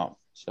play him or not.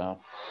 So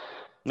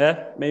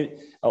yeah, maybe.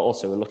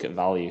 Also, we'll look at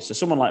value. So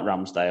someone like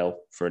Ramsdale,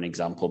 for an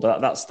example, but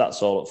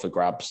that's all up for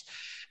grabs.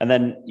 And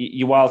then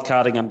your wild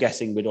carding, I'm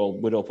guessing we'd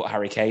all put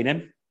Harry Kane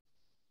in.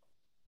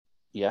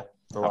 Yeah,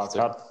 for wild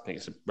card. I think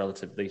it's a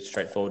relatively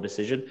straightforward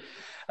decision.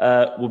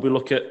 Would we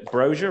look at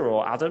Brozier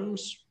or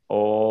Adams,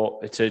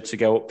 or to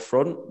go up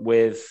front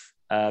with,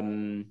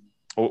 or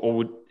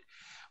would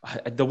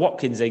the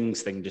Watkins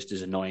Ings thing just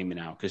is annoying me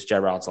now because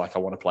Gerrard's like, I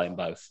want to play them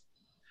both.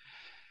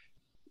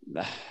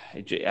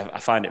 I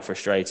find it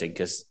frustrating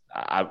because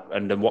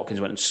then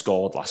Watkins went and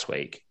scored last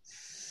week.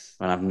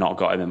 And I've not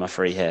got him in my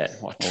free hit.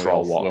 What a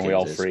troll Watkins when we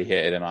all free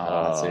hitted him out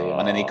of that team.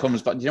 And then he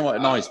comes back. Do you know what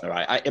annoys me,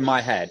 right? In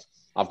my head,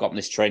 I've got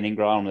this training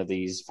ground of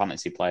these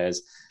fantasy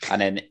players.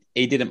 And then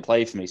he didn't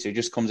play for me. So he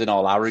just comes in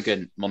all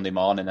arrogant Monday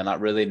morning. And that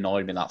really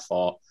annoyed me, that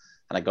thought.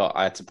 And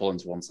I had to pull him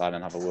to one side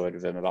and have a word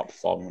with him about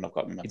performing when I've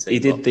got him in my team. He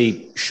did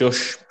the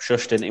shush,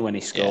 didn't he, when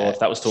he scored? Yeah.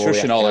 That was to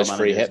shushing all his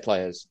free hit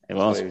players. It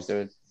was. What he was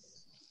doing.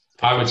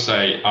 I would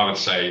say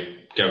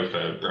go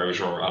for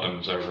Brozier or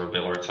Adams over a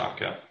Villa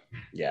attacker.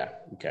 Yeah,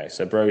 okay.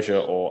 So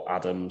Brozier or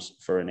Adams,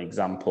 for an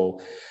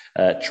example.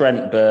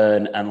 Trent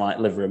Burn and like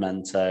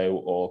Livramento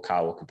or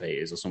Kyle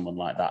Walker-Peters or someone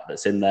like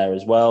that's in there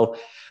as well.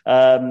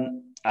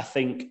 I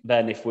think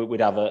then if we'd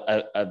have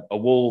a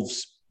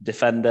Wolves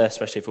defender,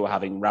 especially if we were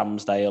having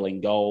Ramsdale in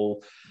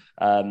goal.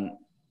 And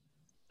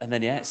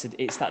then, yeah,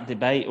 it's that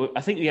debate. I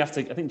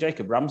think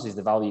Jacob Ramsey's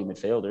the value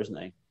midfielder, isn't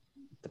he?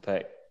 To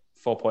pick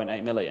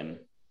 4.8 million.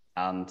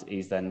 And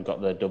he's then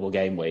got the double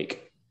game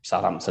week.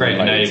 Southampton. Great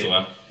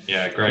enabler.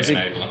 Yeah, great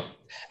enabler.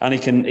 And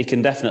he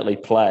can definitely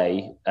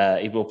play.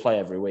 He will play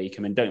every week.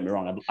 I mean, don't get me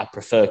wrong, I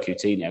prefer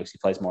Coutinho because he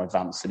plays more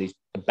advanced and he's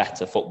a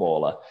better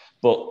footballer.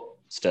 But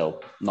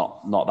still,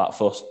 not that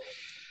fussed.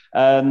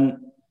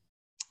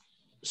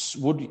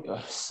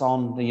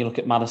 Son, then you look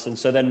at Maddison.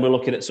 So then we're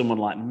looking at someone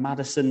like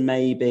Maddison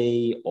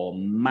maybe, or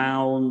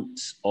Mount,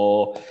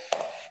 or...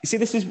 You see,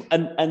 this is...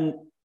 And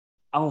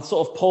I'll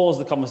sort of pause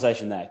the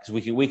conversation there because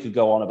we could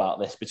go on about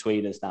this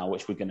between us now,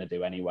 which we're going to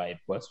do anyway,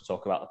 once we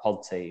talk about the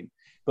pod team.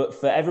 But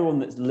for everyone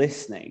that's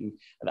listening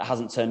that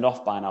hasn't turned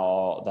off by now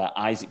or their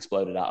eyes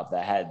exploded out of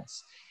their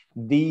heads,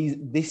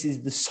 this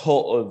is the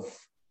sort of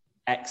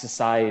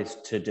exercise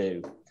to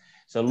do.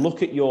 So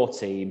look at your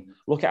team,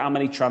 look at how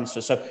many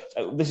transfers. So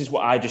this is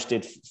what I just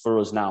did for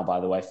us now,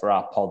 by the way, for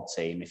our pod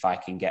team, if I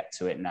can get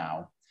to it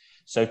now.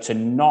 So to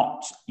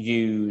not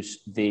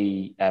use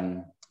the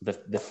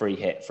free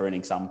hit, for an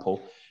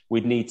example,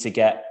 we'd need to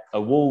get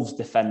a Wolves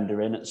defender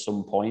in at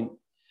some point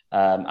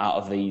out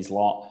of these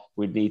lot.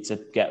 We'd need to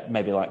get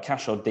maybe like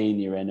Cash or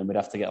Digne in, and we'd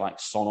have to get like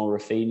Son or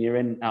Rafinha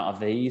in out of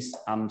these.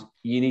 And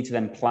you need to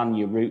then plan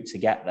your route to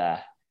get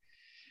there.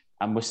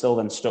 And we're still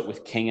then stuck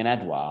with King and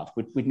Edouard.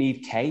 We'd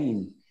need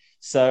Kane.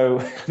 So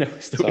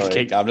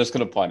Sorry, I'm just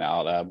going to point it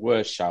out there.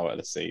 Worst shout of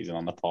the season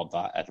on the pod,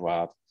 that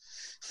Edouard.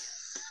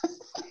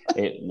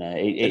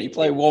 Did he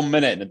play 1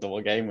 minute in a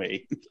double game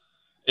week?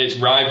 It's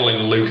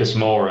rivaling Lucas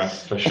Moura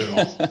for sure.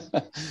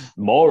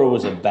 Moura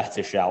was a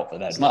better shout than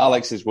Edouard. It's not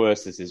Alex's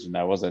worst decision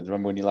now, was it? Do you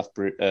remember when you left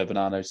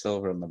Bernardo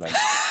Silva on the bench?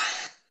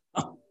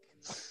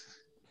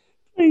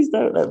 Please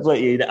don't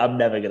let you. I'm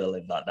never going to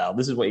live that down.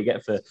 This is what you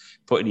get for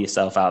putting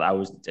yourself out. I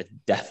was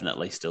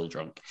definitely still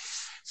drunk.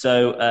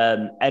 So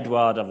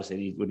Edouard,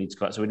 obviously, we need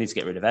to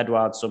get rid of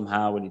Edouard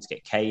somehow. We need to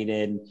get Kane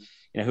in.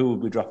 Who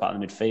would we drop out in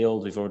the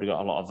midfield? We've already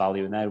got a lot of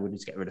value in there. We need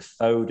to get rid of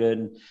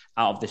Foden.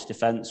 Out of this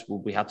defence,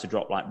 we had to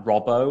drop like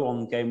Robbo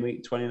on game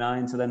week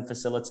 29 to then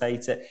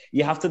facilitate it.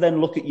 You have to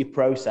then look at your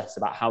process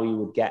about how you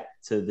would get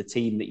to the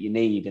team that you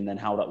need and then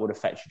how that would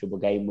affect your double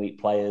game week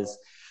players.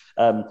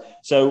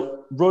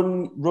 So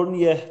run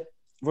your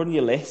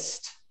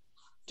list.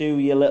 Do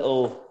your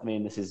little. I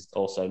mean, this is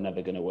also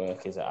never going to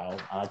work, is it?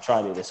 I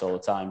try to do this all the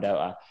time, don't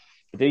I?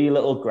 Do your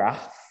little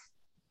graph.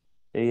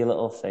 Do your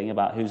little thing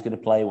about who's going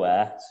to play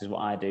where. This is what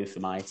I do for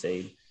my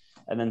team.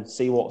 And then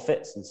see what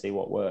fits and see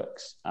what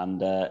works.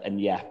 And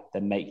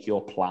then make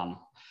your plan.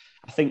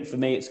 I think for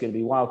me, it's going to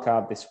be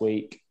wildcard this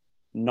week,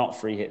 not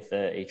free hit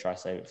 30, try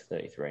save it for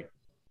 33.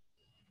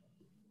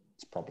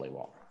 It's probably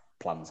what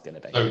plan's going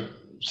to be. So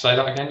say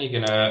that again, you're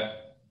going to...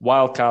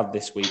 Wildcard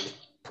this week,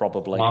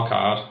 probably.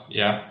 Wildcard,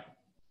 yeah.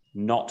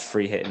 Not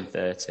free hit in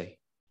 30.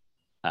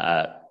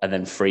 And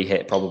then free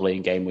hit probably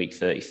in game week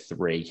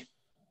 33.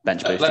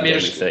 Bench boost in game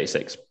week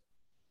 36.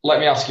 Let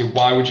me ask you,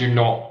 why would you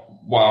not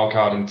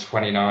wildcard in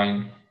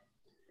 29?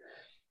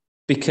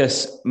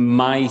 Because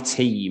my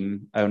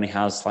team only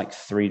has like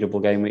 3 double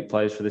game week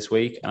players for this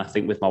week. And I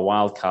think with my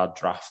wildcard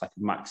draft, I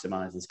could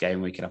maximise this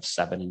game week and have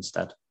 7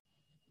 instead.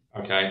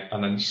 Okay.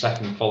 And then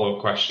second follow-up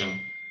question,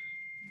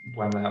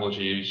 when the hell would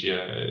you use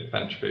your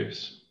bench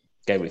boost?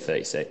 Game week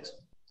 36.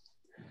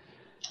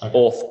 Okay.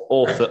 Or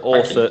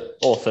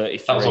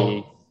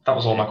 33. That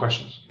was all my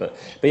questions. But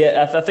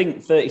yeah, I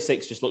think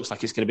 36 just looks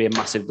like it's going to be a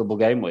massive double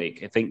game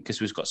week. I think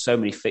because we've got so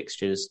many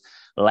fixtures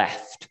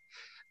left,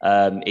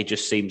 it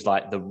just seems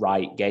like the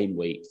right game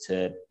week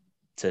to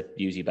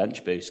use your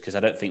bench boost, because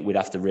I don't think we'd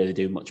have to really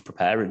do much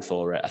preparing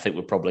for it. I think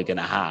we're probably going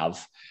to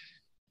have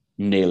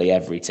nearly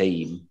every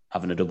team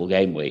having a double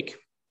game week,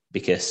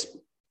 because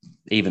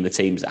even the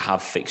teams that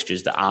have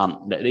fixtures that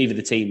aren't, even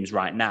the teams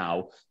right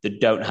now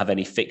that don't have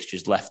any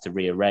fixtures left to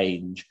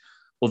rearrange,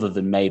 other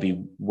than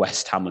maybe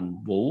West Ham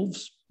and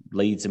Wolves,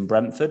 Leeds and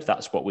Brentford.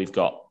 That's what we've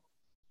got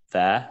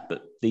there.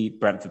 But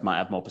Brentford might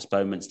have more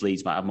postponements,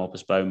 Leeds might have more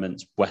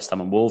postponements, West Ham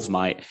and Wolves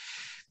might.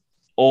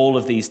 All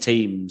of these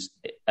teams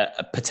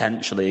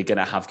potentially are going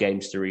to have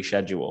games to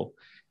reschedule.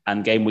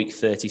 And game week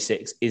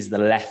 36 is the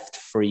left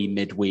free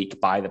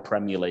midweek by the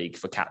Premier League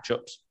for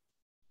catch-ups.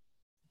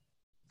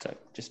 So it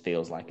just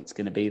feels like it's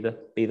going to be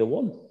the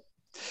one.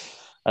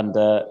 And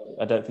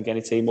I don't think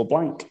any team will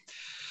blank.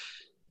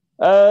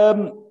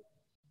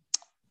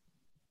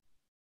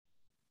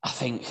 I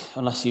think,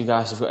 unless you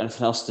guys have got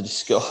anything else to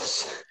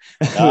discuss,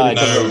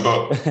 no,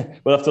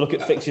 but we'll have to look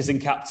at fixtures and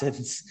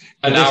captains.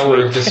 An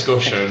hour of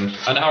discussion,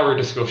 and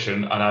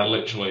I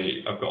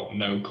literally have got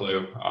no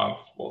clue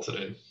what to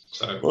do.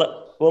 So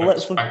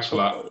thanks for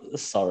that.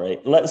 Sorry,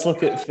 let's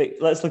look at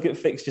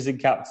fixtures and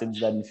captains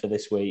then for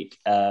this week,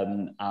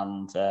 and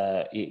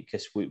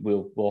because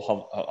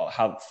we'll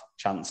have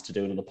chance to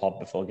do another pod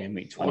before game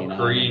week 29.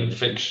 Green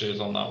fixtures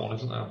on that one,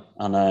 isn't there?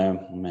 I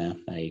know. Yeah,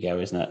 there you go,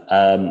 isn't it?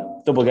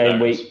 Double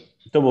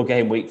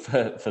game week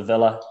for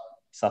Villa,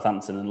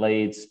 Southampton and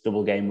Leeds.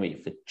 Double game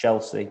week for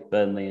Chelsea,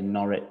 Burnley and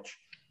Norwich.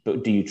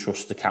 But do you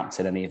trust the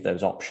captain any of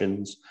those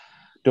options?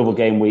 Double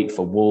game week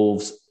for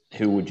Wolves.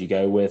 Who would you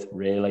go with?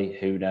 Really?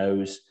 Who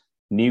knows?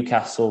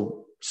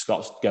 Newcastle,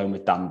 Scott's going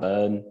with Dan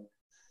Burn.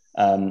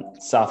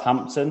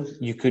 Southampton,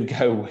 you could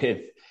go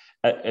with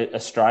a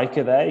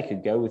striker there. You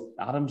could go with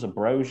Adams or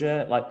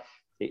Brozier.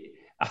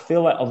 I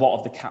feel like a lot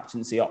of the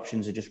captaincy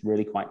options are just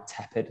really quite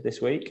tepid this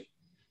week.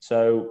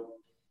 So,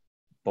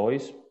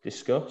 boys,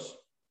 discuss.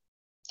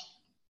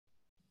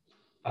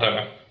 I don't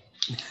know.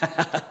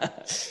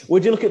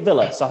 Would you look at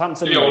Villa?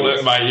 Southampton?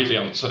 My easy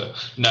answer.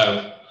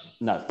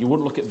 No, you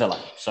wouldn't look at Villa.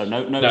 So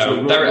no, they're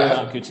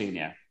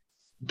Coutinho.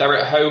 They're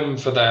at home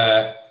for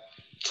their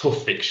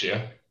tough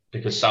fixture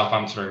because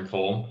Southampton are in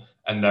form,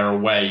 and they're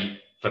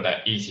away for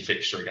their easy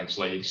fixture against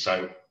Leeds.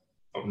 So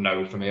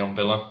no for me on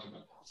Villa.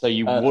 So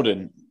you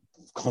wouldn't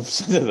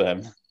consider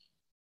them?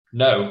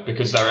 No,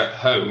 because they're at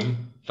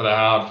home for their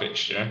hard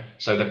fixture.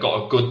 So they've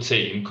got a good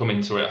team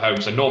coming to it at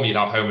home. So normally you'd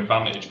have home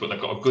advantage, but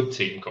they've got a good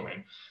team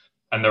coming.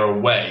 And they're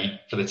away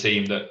for the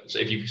team that, so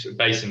if you're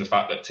basing the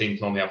fact that teams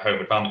normally have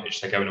home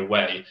advantage, they're going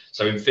away.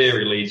 So in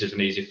theory, Leeds is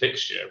an easy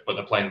fixture, but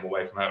they're playing them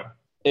away from home.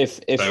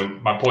 So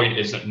my point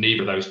is that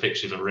neither of those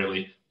fixtures are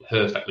really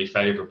perfectly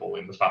favourable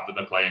in the fact that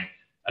they're playing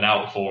an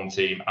out-of-form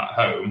team at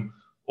home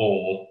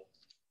or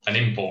an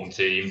informed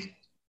team.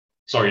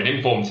 Sorry, an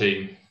informed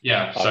team.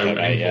 Yeah, so an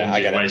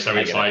informed team away. So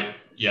it's like,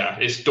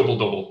 it's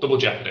double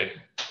jeopardy.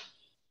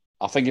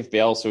 I think if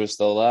Bielsa was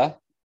still there,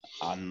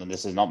 and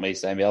this is not me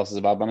saying Bielsa's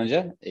a bad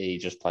manager, he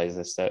just plays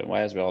a certain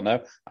way, as we all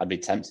know, I'd be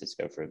tempted to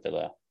go for a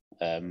Villa.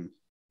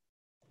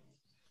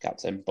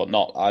 captain, but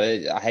not.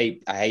 I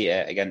hate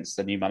it against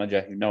the new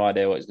manager. You've no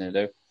idea what he's going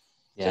to do.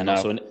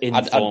 Yeah, so an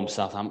informed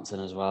Southampton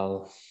as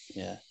well.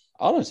 Yeah,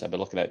 honestly, I've been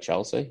looking at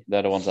Chelsea.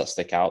 They're the ones that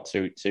stick out.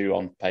 Two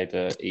on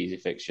paper easy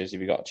fixtures. If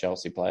you've got a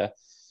Chelsea player,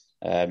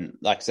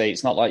 like I say,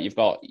 it's not like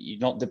you're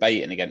not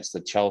debating against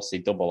the Chelsea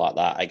double like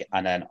that,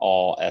 and then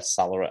or a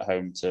Salah at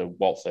home to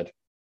Watford.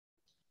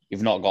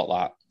 You've not got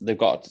that. They've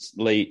got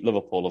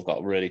Liverpool. Have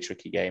got a really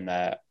tricky game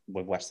there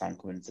with West Ham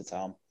coming into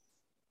town.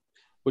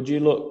 Would you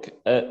look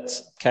at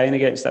Kane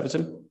against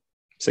Everton?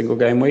 Single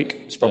game week.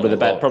 It's probably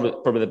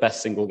the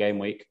best single game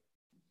week.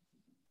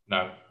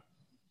 No.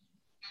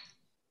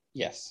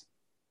 Yes.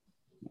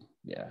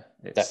 Yeah,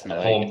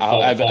 definitely.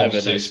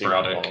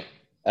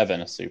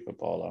 Evan a Super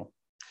Bowl.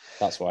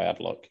 That's why I'd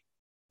look.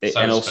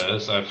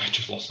 Spurs, they've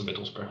just lost to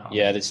Middlesbrough.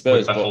 Yeah, the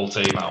Spurs. With their full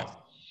team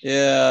out.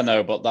 Yeah,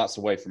 no, but that's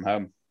away from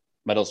home.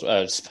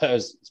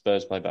 Spurs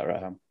play better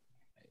at home.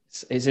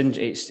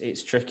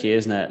 It's tricky,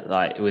 isn't it?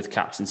 Like with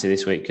captaincy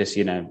this week, because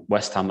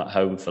West Ham at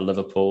home for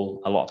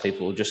Liverpool. A lot of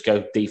people will just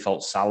go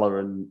default Salah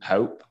and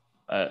hope.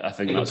 I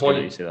think that's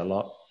going to see that a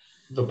lot.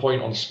 The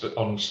point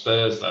on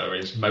Spurs though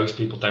is most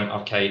people don't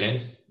have Kane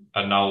in,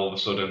 and now all of a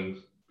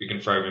sudden we can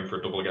throw him in for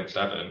a double against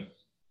Everton.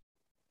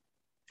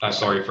 As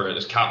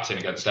captain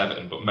against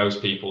Everton, but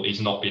most people he's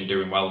not been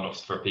doing well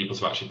enough for people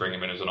to actually bring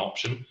him in as an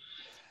option.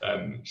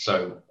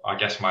 So I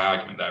guess my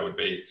argument there would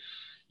be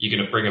you're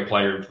going to bring a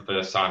player in for the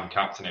first time,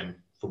 captain him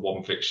for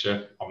one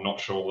fixture. I'm not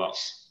sure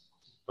that's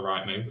the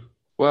right move.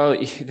 Well,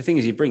 the thing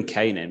is, you bring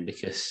Kane in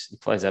because he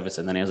plays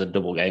Everton, then he has a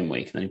double game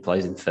week, and then he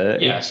plays in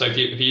 30. Yeah, so if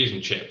you're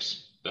using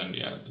chips, then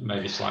yeah,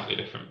 maybe slightly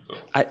different.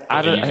 But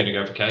are you going to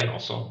go for Kane or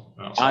Son?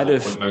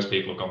 Most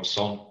people have gone for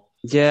Son.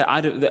 Yeah,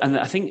 and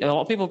I think a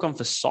lot of people have gone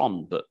for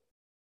Son, but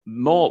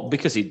more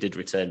because he did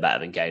return better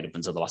than Kane up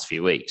until the last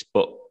few weeks,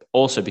 but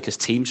also because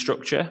team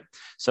structure.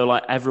 So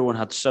like everyone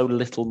had so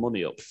little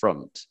money up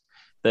front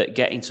that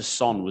getting to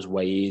Son was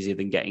way easier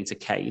than getting to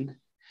Kane.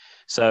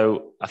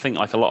 So I think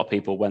like a lot of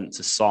people went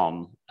to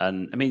Son,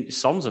 and I mean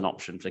Son's an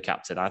option for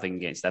captain. I think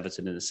against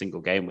Everton in a single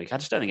game week. I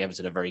just don't think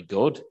Everton are very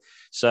good.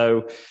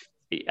 So,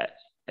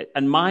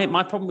 and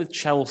my problem with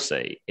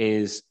Chelsea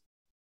is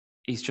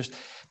he's just.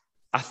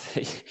 I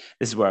think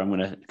this is where I'm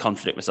going to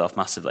contradict myself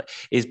massively,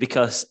 is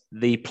because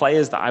the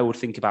players that I would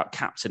think about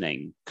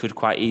captaining could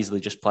quite easily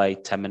just play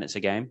 10 minutes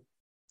a game.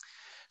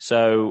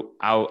 So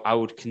I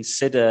would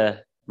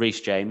consider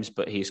Reece James,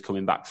 but he's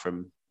coming back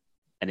from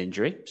an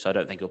injury, so I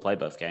don't think he'll play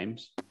both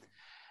games.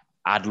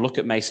 I'd look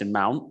at Mason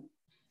Mount.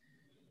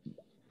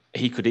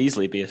 He could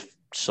easily be a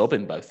sub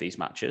in both these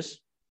matches.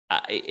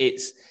 But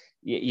whereas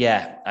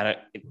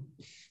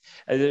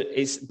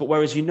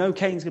Kane's going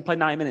to play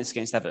 90 minutes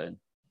against Everton.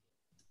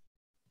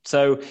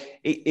 So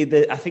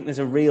I think there's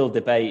a real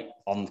debate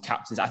on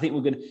captains. I think we're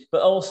going to,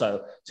 but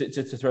also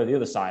to throw the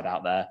other side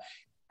out there,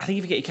 I think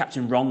if you get your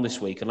captain wrong this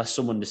week, unless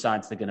someone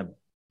decides they're going to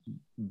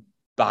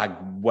bag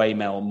way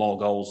more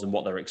goals than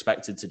what they're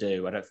expected to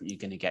do, I don't think you're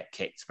going to get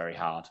kicked very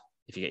hard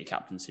if you get your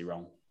captaincy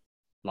wrong.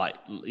 Like,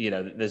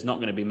 there's not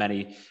going to be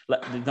many,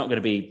 there's not going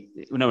to be,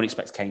 no one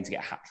expects Kane to get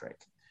a hat-trick,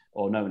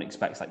 or no one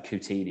expects like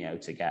Coutinho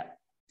to get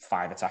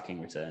 5 attacking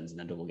returns in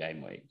a double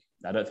game week.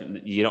 I don't think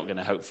you're not going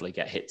to hopefully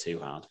get hit too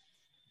hard.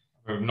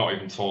 We've not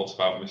even talked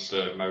about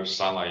Mr. Mo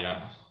Salah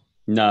yet.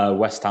 No,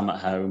 West Ham at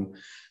home.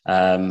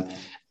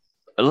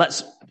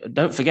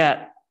 Don't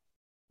forget,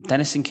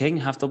 Dennis and King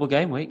have double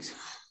game weeks.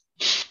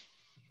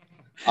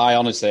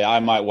 I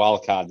might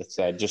wildcard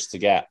today just to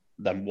get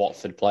them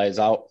Watford players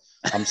out.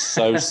 I'm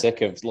so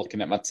sick of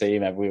looking at my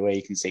team every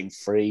week and seeing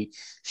 3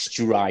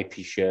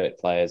 stripy shirt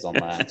players on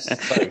there. I'm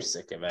so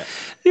sick of it.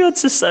 He had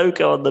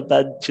Sissoko on the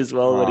bench as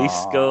well when he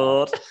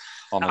scored.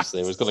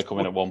 Honestly, it was going to come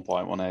in at one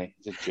point, wasn't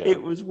he?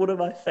 It was one of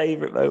my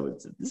favourite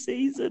moments of the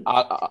season.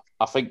 I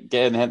think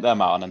getting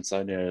them out and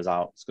Antonio is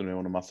out, it's going to be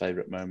one of my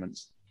favourite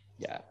moments.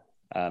 Yeah.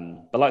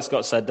 But like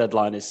Scott said,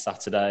 deadline is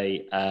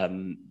Saturday.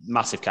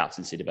 Massive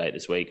captaincy debate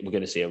this week. We're going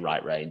to see a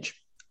right range.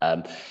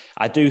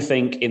 I do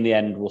think in the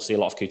end we'll see a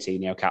lot of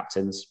Coutinho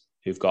captains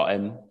who've got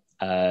him.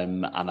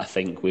 And I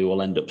think we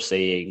will end up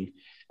seeing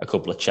a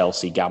couple of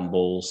Chelsea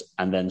gambles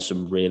and then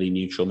some really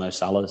neutral Mo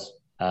Salahs.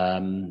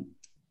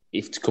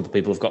 If a couple of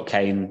people have got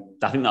Kane,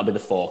 I think that'll be the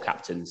 4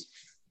 captains.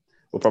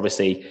 We'll probably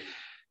see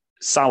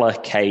Salah,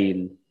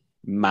 Kane,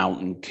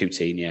 Mount and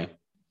Coutinho.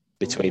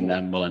 Between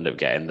them, we'll end up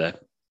getting a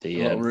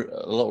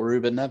little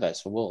Ruben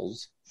Neves for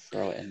Wolves.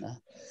 Throw it in there.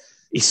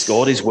 He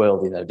scored his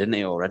worldie though, didn't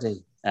he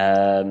already?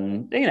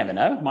 You never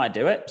know, might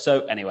do it.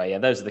 So anyway, yeah,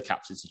 those are the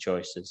captaincy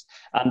choices,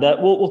 and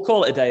we'll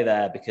call it a day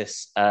there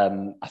because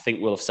I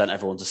think we'll have sent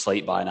everyone to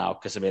sleep by now.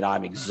 Because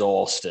I'm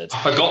exhausted.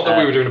 I forgot that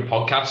we were doing a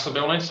podcast. To be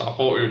honest, I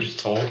thought we were just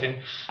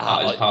talking.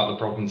 That is part of the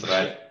problem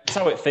today. That's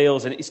how it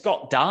feels, and it's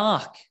got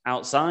dark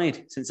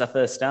outside since I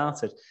first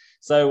started.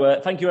 So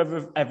thank you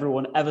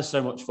everyone ever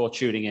so much for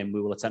tuning in.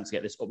 We will attempt to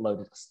get this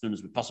uploaded as soon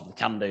as we possibly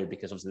can do,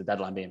 because obviously the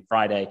deadline being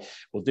Friday,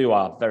 we'll do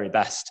our very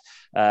best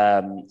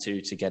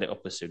to get it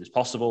up as soon as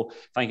possible.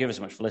 Thank you ever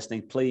so much for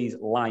listening. Please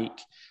like,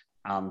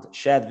 and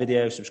share the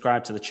video,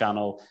 subscribe to the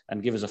channel,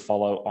 and give us a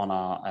follow on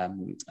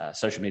our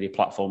social media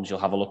platforms. You'll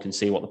have a look and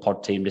see what the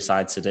pod team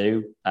decides to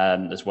do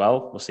as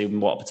well. We'll see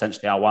what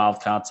potentially our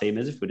wildcard team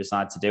is if we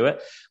decide to do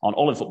it on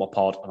All in Football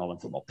Pod and All in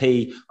Football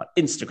P on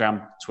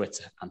Instagram,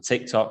 Twitter, and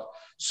TikTok.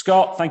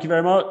 Scott, thank you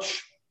very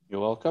much.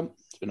 You're welcome.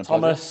 It's been a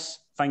Thomas,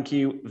 thank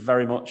you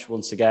very much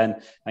once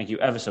again. Thank you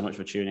ever so much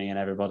for tuning in,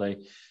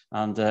 everybody.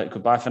 And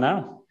goodbye for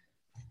now.